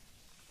 guys.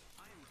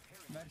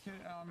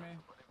 Medkit on me.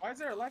 Why is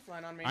there a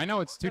lifeline on me? I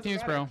know it's two Doesn't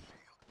teams, matter. bro.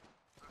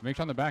 Make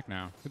sure on the back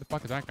now. Who the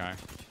fuck is that guy?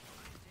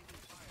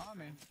 On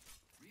me.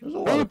 There's a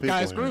lot of Group, people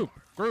guys, here.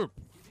 group.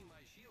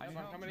 I Yep, need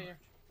I'm help. coming to you.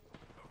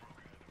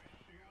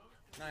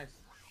 Nice.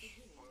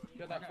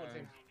 Kill that full Okay.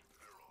 team.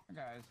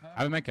 Guys, I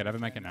have a mech kit. I have a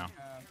mech kit now.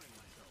 Uh,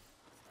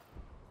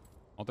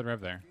 Hold the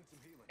rev there.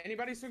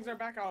 Anybody swings our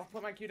back, I'll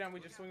put my Q down. We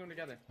just swing them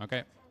together.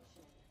 Okay.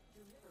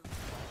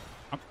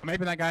 I'm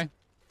aping that guy.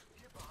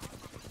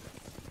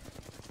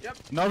 Yep.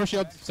 Nova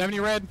shield, 70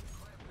 red.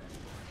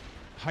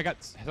 I got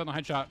hit on the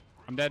headshot.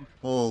 I'm dead.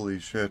 Holy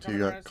shit, he Coming,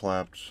 got guys.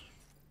 clapped.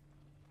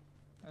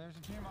 there's a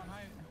team on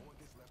height.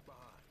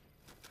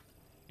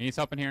 He needs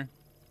help in here.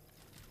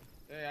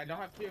 Hey, I don't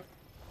have Q.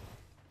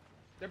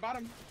 They're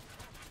bottom.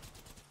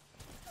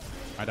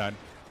 I died.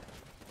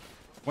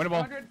 Winnable.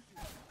 100.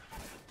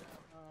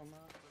 Oh my.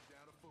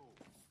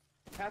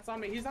 Pat's on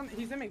me. He's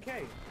M and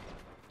K.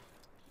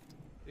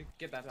 You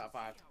get that top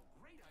 5.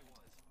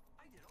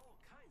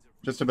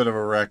 Just a bit of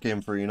a rack game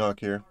for Enoch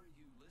here.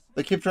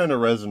 They keep trying to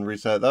res and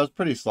reset. That was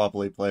pretty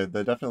sloppily played.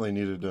 They definitely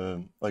needed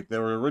to, like, they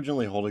were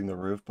originally holding the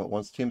roof, but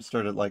once teams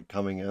started, like,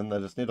 coming in, they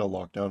just need to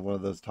lock down one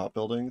of those top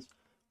buildings,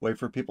 wait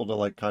for people to,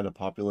 like, kind of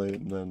populate,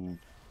 and then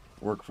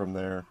work from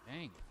there.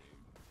 Dang.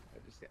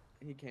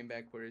 He came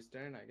back for his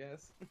turn, I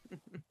guess.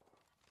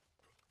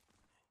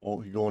 Oh,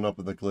 he's going up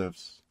in the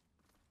cliffs.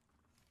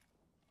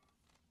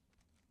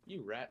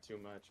 You rat too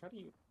much. How do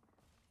you?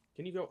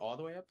 Can you go all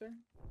the way up there?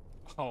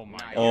 Oh my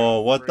Nah, god.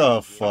 Oh, what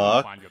the crazy. Someone will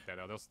fuck? find you up there,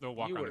 though. They'll still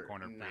walk You around the were-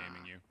 corner nah.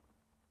 pre-aiming you.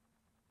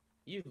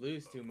 You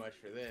lose too much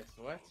for this.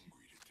 What?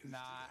 Nah.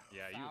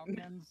 Yeah,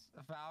 you-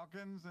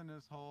 Falcons, and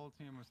his whole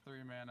team was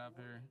 3-man up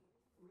here.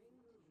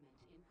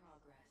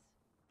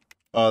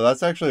 Oh,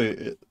 that's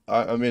actually,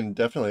 I mean,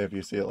 definitely if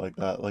you see it like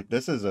that. Like,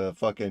 this is a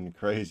fucking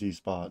crazy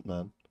spot,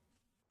 man.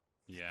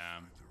 Yeah.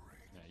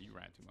 Yeah, you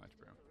ran too much,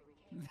 bro.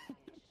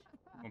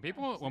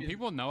 When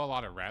people know a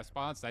lot of rat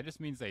spots, that just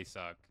means they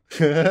suck.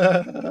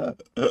 Nah.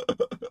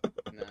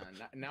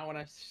 Now when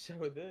I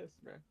show this,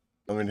 bro.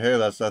 I mean, hey,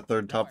 that's that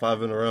third top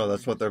 5 in a row.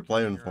 That's what they're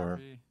playing for.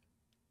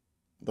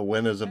 The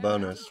win is a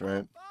bonus,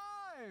 right?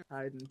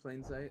 Hide in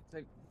plain sight. It's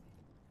like,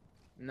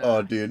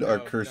 Oh, dude, our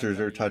no, don't cursors tell are me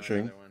you know touching.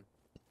 another one.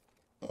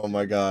 Oh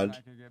my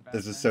god.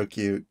 This is so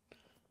cute.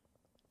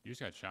 You just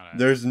got shot at.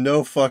 There's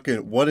no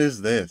fucking... What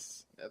is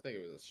this? I think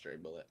it was a stray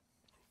bullet.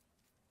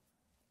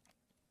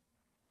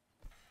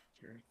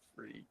 You're a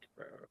freak,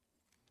 bro.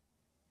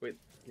 Wait,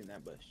 get in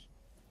that bush.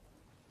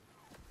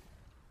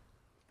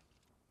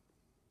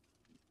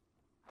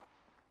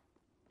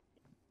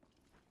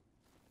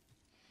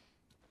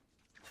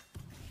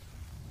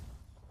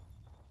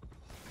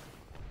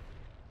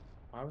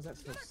 Why was that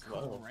so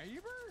slow?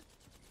 Kraber?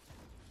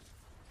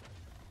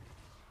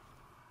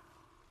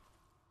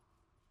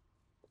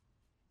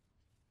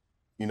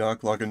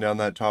 Enoch locking down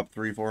that top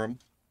 3 for him.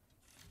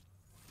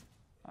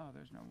 Oh,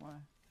 there's no way.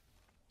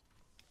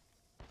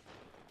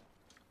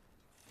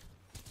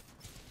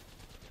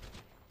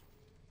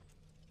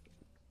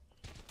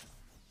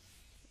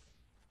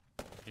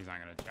 He's not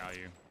gonna chow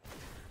you.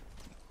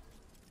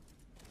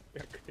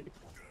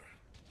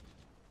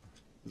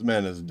 This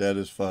man is dead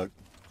as fuck.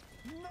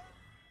 No,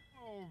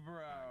 bro.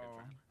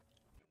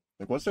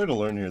 Like, what's there to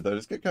learn here? They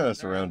just get kind of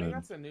No, I surrounded. think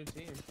that's a new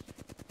team.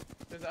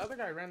 Because the other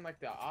guy ran like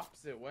the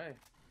opposite way.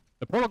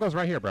 The portal goes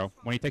right here, bro.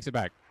 When he takes it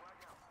back.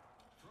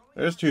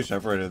 They're just too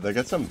separated. They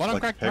get some, Bottom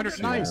like, crack. picks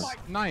here. Nice.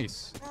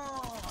 Nice.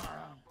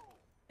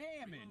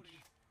 Damage.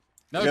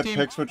 They Another get team.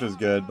 picks, which is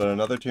good, but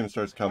another team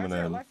starts Why coming is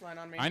there a in. lifeline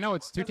on me? I know,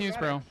 it's 2 Doesn't teams,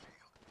 matter. bro.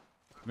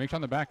 Make sure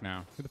on the back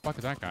now. Who the fuck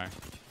is that guy?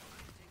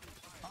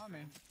 On me.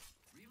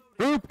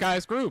 Group,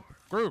 guys, group.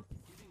 Group.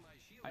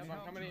 I I'm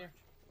help coming to you. you.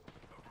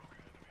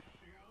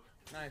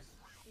 Nice.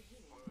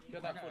 Kill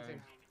that full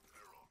team.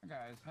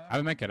 Guys, I have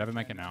a make it. I have a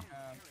make it now.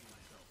 uh,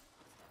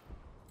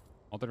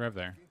 Hold the rev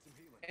there.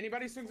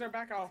 Anybody swings their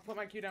back, I'll put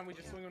my Q down. We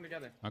just swing them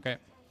together. Okay.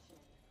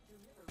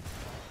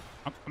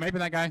 I'm aping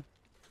that guy.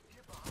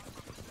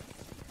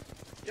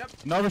 Yep.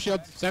 Nova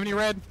shield, 70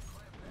 red.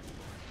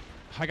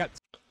 I got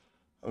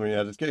I mean,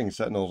 yeah, just getting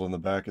sentinels on the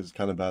back is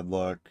kind of bad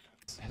luck.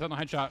 hit on the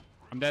headshot.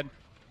 I'm dead.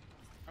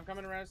 I'm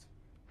coming to res.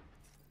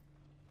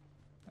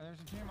 there's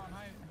a team on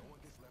height.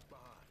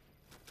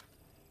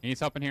 He needs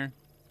help in here.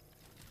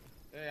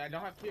 Yeah, I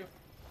don't have Q.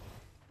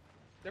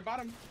 They're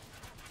bottom.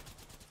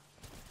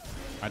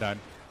 I died.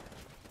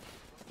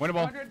 Winnable.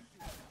 100.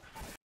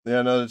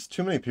 Yeah, no, there's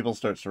too many people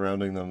start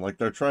surrounding them. Like,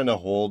 they're trying to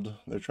hold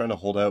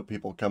out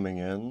people coming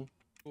in.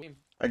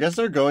 I guess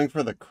they're going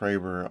for the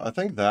Kraber. I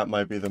think that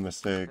might be the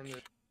mistake. From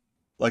the-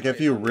 Like, if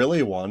Wait, you from the-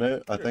 really want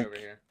it, I They're think over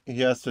here.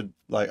 he has to,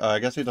 like, I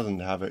guess he doesn't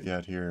have it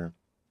yet here.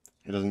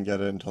 He doesn't get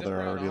it until Zip they're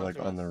right already, like,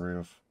 onto on the us.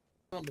 roof.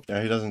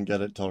 Yeah, he doesn't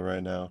get it till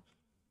right now.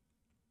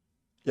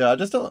 Yeah, I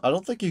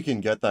don't think you can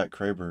get that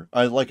Kraber.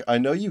 I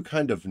know you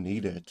kind of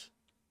need it.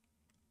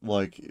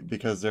 Like,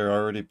 because they're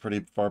already pretty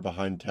far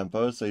behind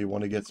tempo, so you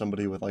want to get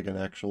somebody with, like, an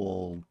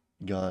actual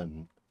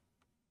gun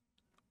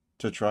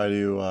to try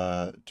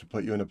to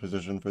put you in a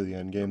position for the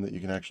end game that you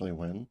can actually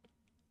win.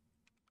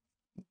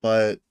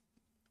 But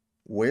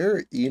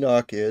where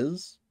Enoch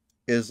is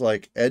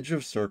like edge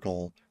of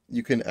circle.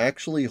 You can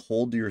actually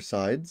hold your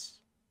sides.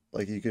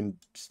 Like, you can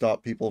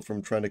stop people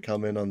from trying to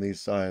come in on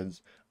these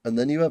sides. And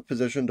then you have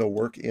position to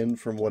work in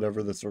from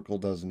whatever the circle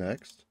does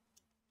next.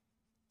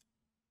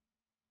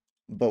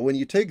 But when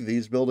you take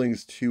these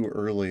buildings too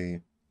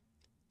early,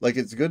 like,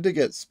 it's good to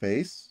get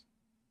space,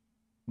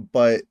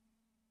 but,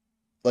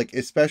 like,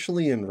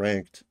 especially in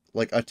ranked,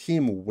 like, a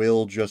team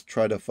will just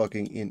try to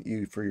fucking int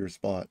you for your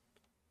spot.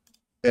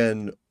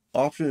 And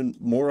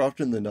more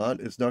often than not,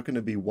 it's not going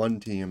to be one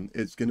team.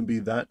 It's going to be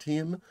that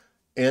team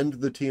and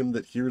the team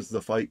that hears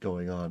the fight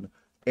going on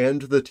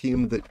and the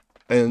team that,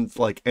 and,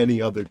 like, any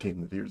other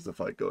team that hears the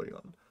fight going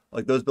on.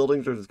 Like, those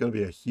buildings are just going to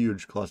be a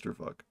huge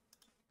clusterfuck.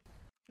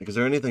 Like, is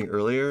there anything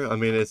earlier? I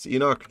mean, it's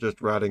Enoch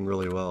just ratting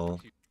really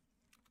well.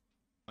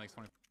 Like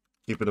 20.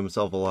 Keeping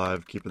himself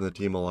alive, keeping the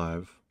team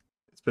alive.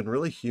 It's been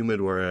really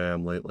humid where I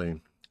am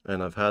lately.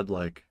 And I've had,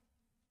 like,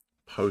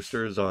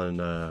 posters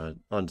on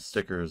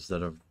stickers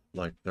that have,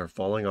 like, they're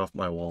falling off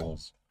my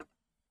walls.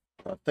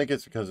 I think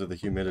it's because of the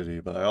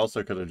humidity, but I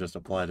also could have just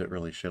applied it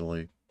really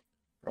shittily.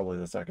 Probably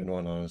the second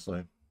one,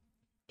 honestly.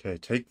 Okay,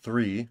 take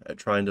 3 at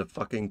trying to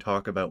fucking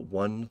talk about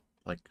one,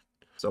 like...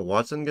 So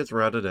Watson gets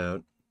ratted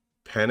out.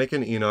 Panic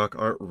and Enoch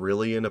aren't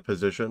really in a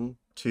position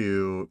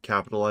to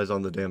capitalize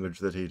on the damage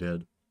that he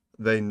did.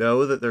 they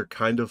know that they're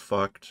kind of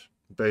fucked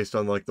based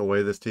on like the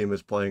way this team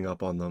is playing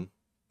up on them.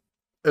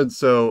 And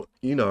so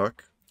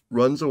Enoch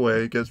runs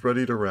away, gets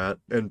ready to rat,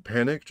 and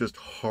Panic just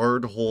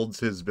hard holds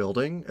his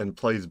building and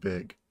plays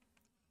big.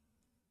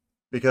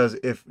 Because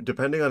if,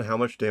 depending on how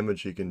much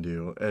damage he can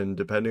do, and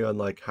depending on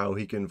like how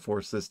he can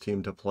force this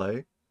team to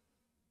play,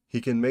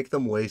 he can make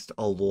them waste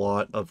a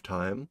lot of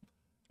time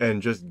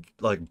and just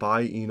like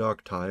buy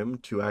Enoch time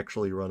to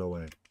actually run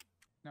away.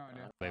 No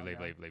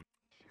idea. Leave.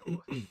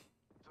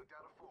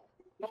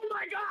 Oh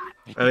my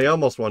god! And he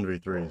almost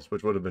 1v3s,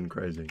 which would have been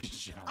crazy.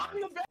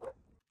 I'm the best.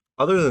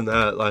 Other than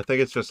that, I think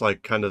it's just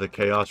like kind of the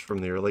chaos from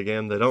the early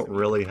game. They don't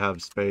really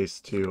have space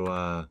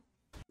to,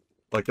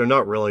 like they're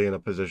not really in a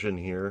position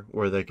here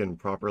where they can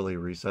properly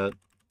reset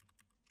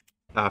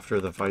after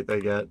the fight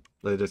they get.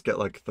 They just get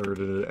like third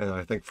and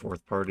I think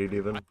fourth partied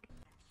even.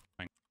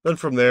 Then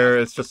from there,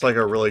 it's just like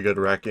a really good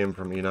rat game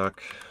from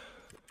Enoch.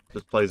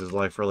 Just plays his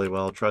life really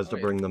well, tries to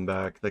bring them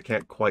back. They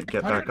can't quite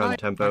get back on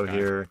tempo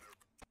here.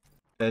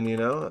 And you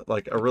know,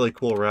 like a really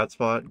cool rat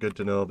spot, good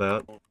to know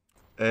about.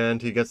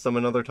 And he gets them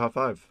another top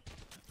 5.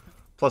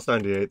 Plus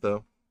 98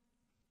 though.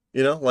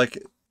 You know, like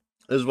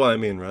this is what I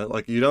mean, right?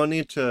 Like you don't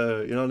need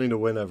to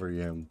win every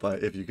game,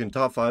 but if you can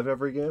top 5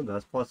 every game,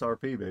 that's plus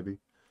RP, baby.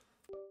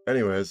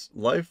 Anyways,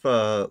 life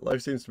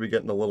seems to be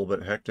getting a little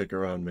bit hectic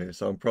around me,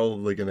 so I'm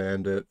probably gonna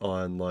end it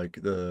on like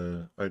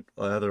I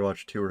either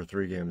watch 2 or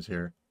 3 games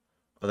here.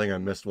 I think I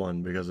missed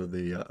one because of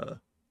a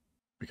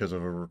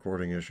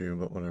recording issue,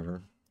 but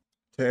whatever.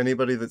 To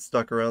anybody that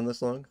stuck around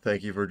this long,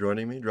 thank you for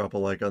joining me. Drop a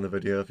like on the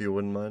video if you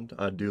wouldn't mind.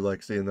 I do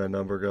like seeing that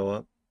number go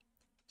up.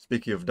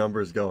 Speaking of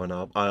numbers going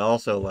up, I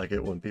also like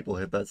it when people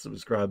hit that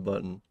subscribe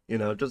button. You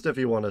know, just if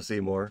you want to see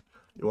more,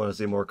 you want to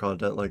see more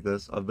content like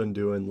this. I've been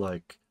doing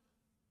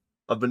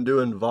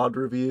VOD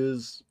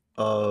reviews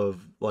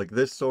of like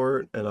this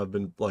sort, and I've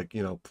been like,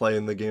 you know,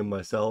 playing the game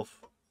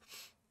myself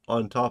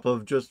on top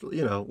of just,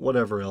 you know,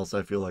 whatever else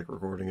I feel like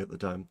recording at the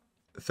time.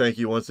 Thank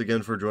you once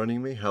again for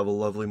joining me. Have a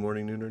lovely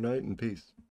morning, noon, or night, and peace.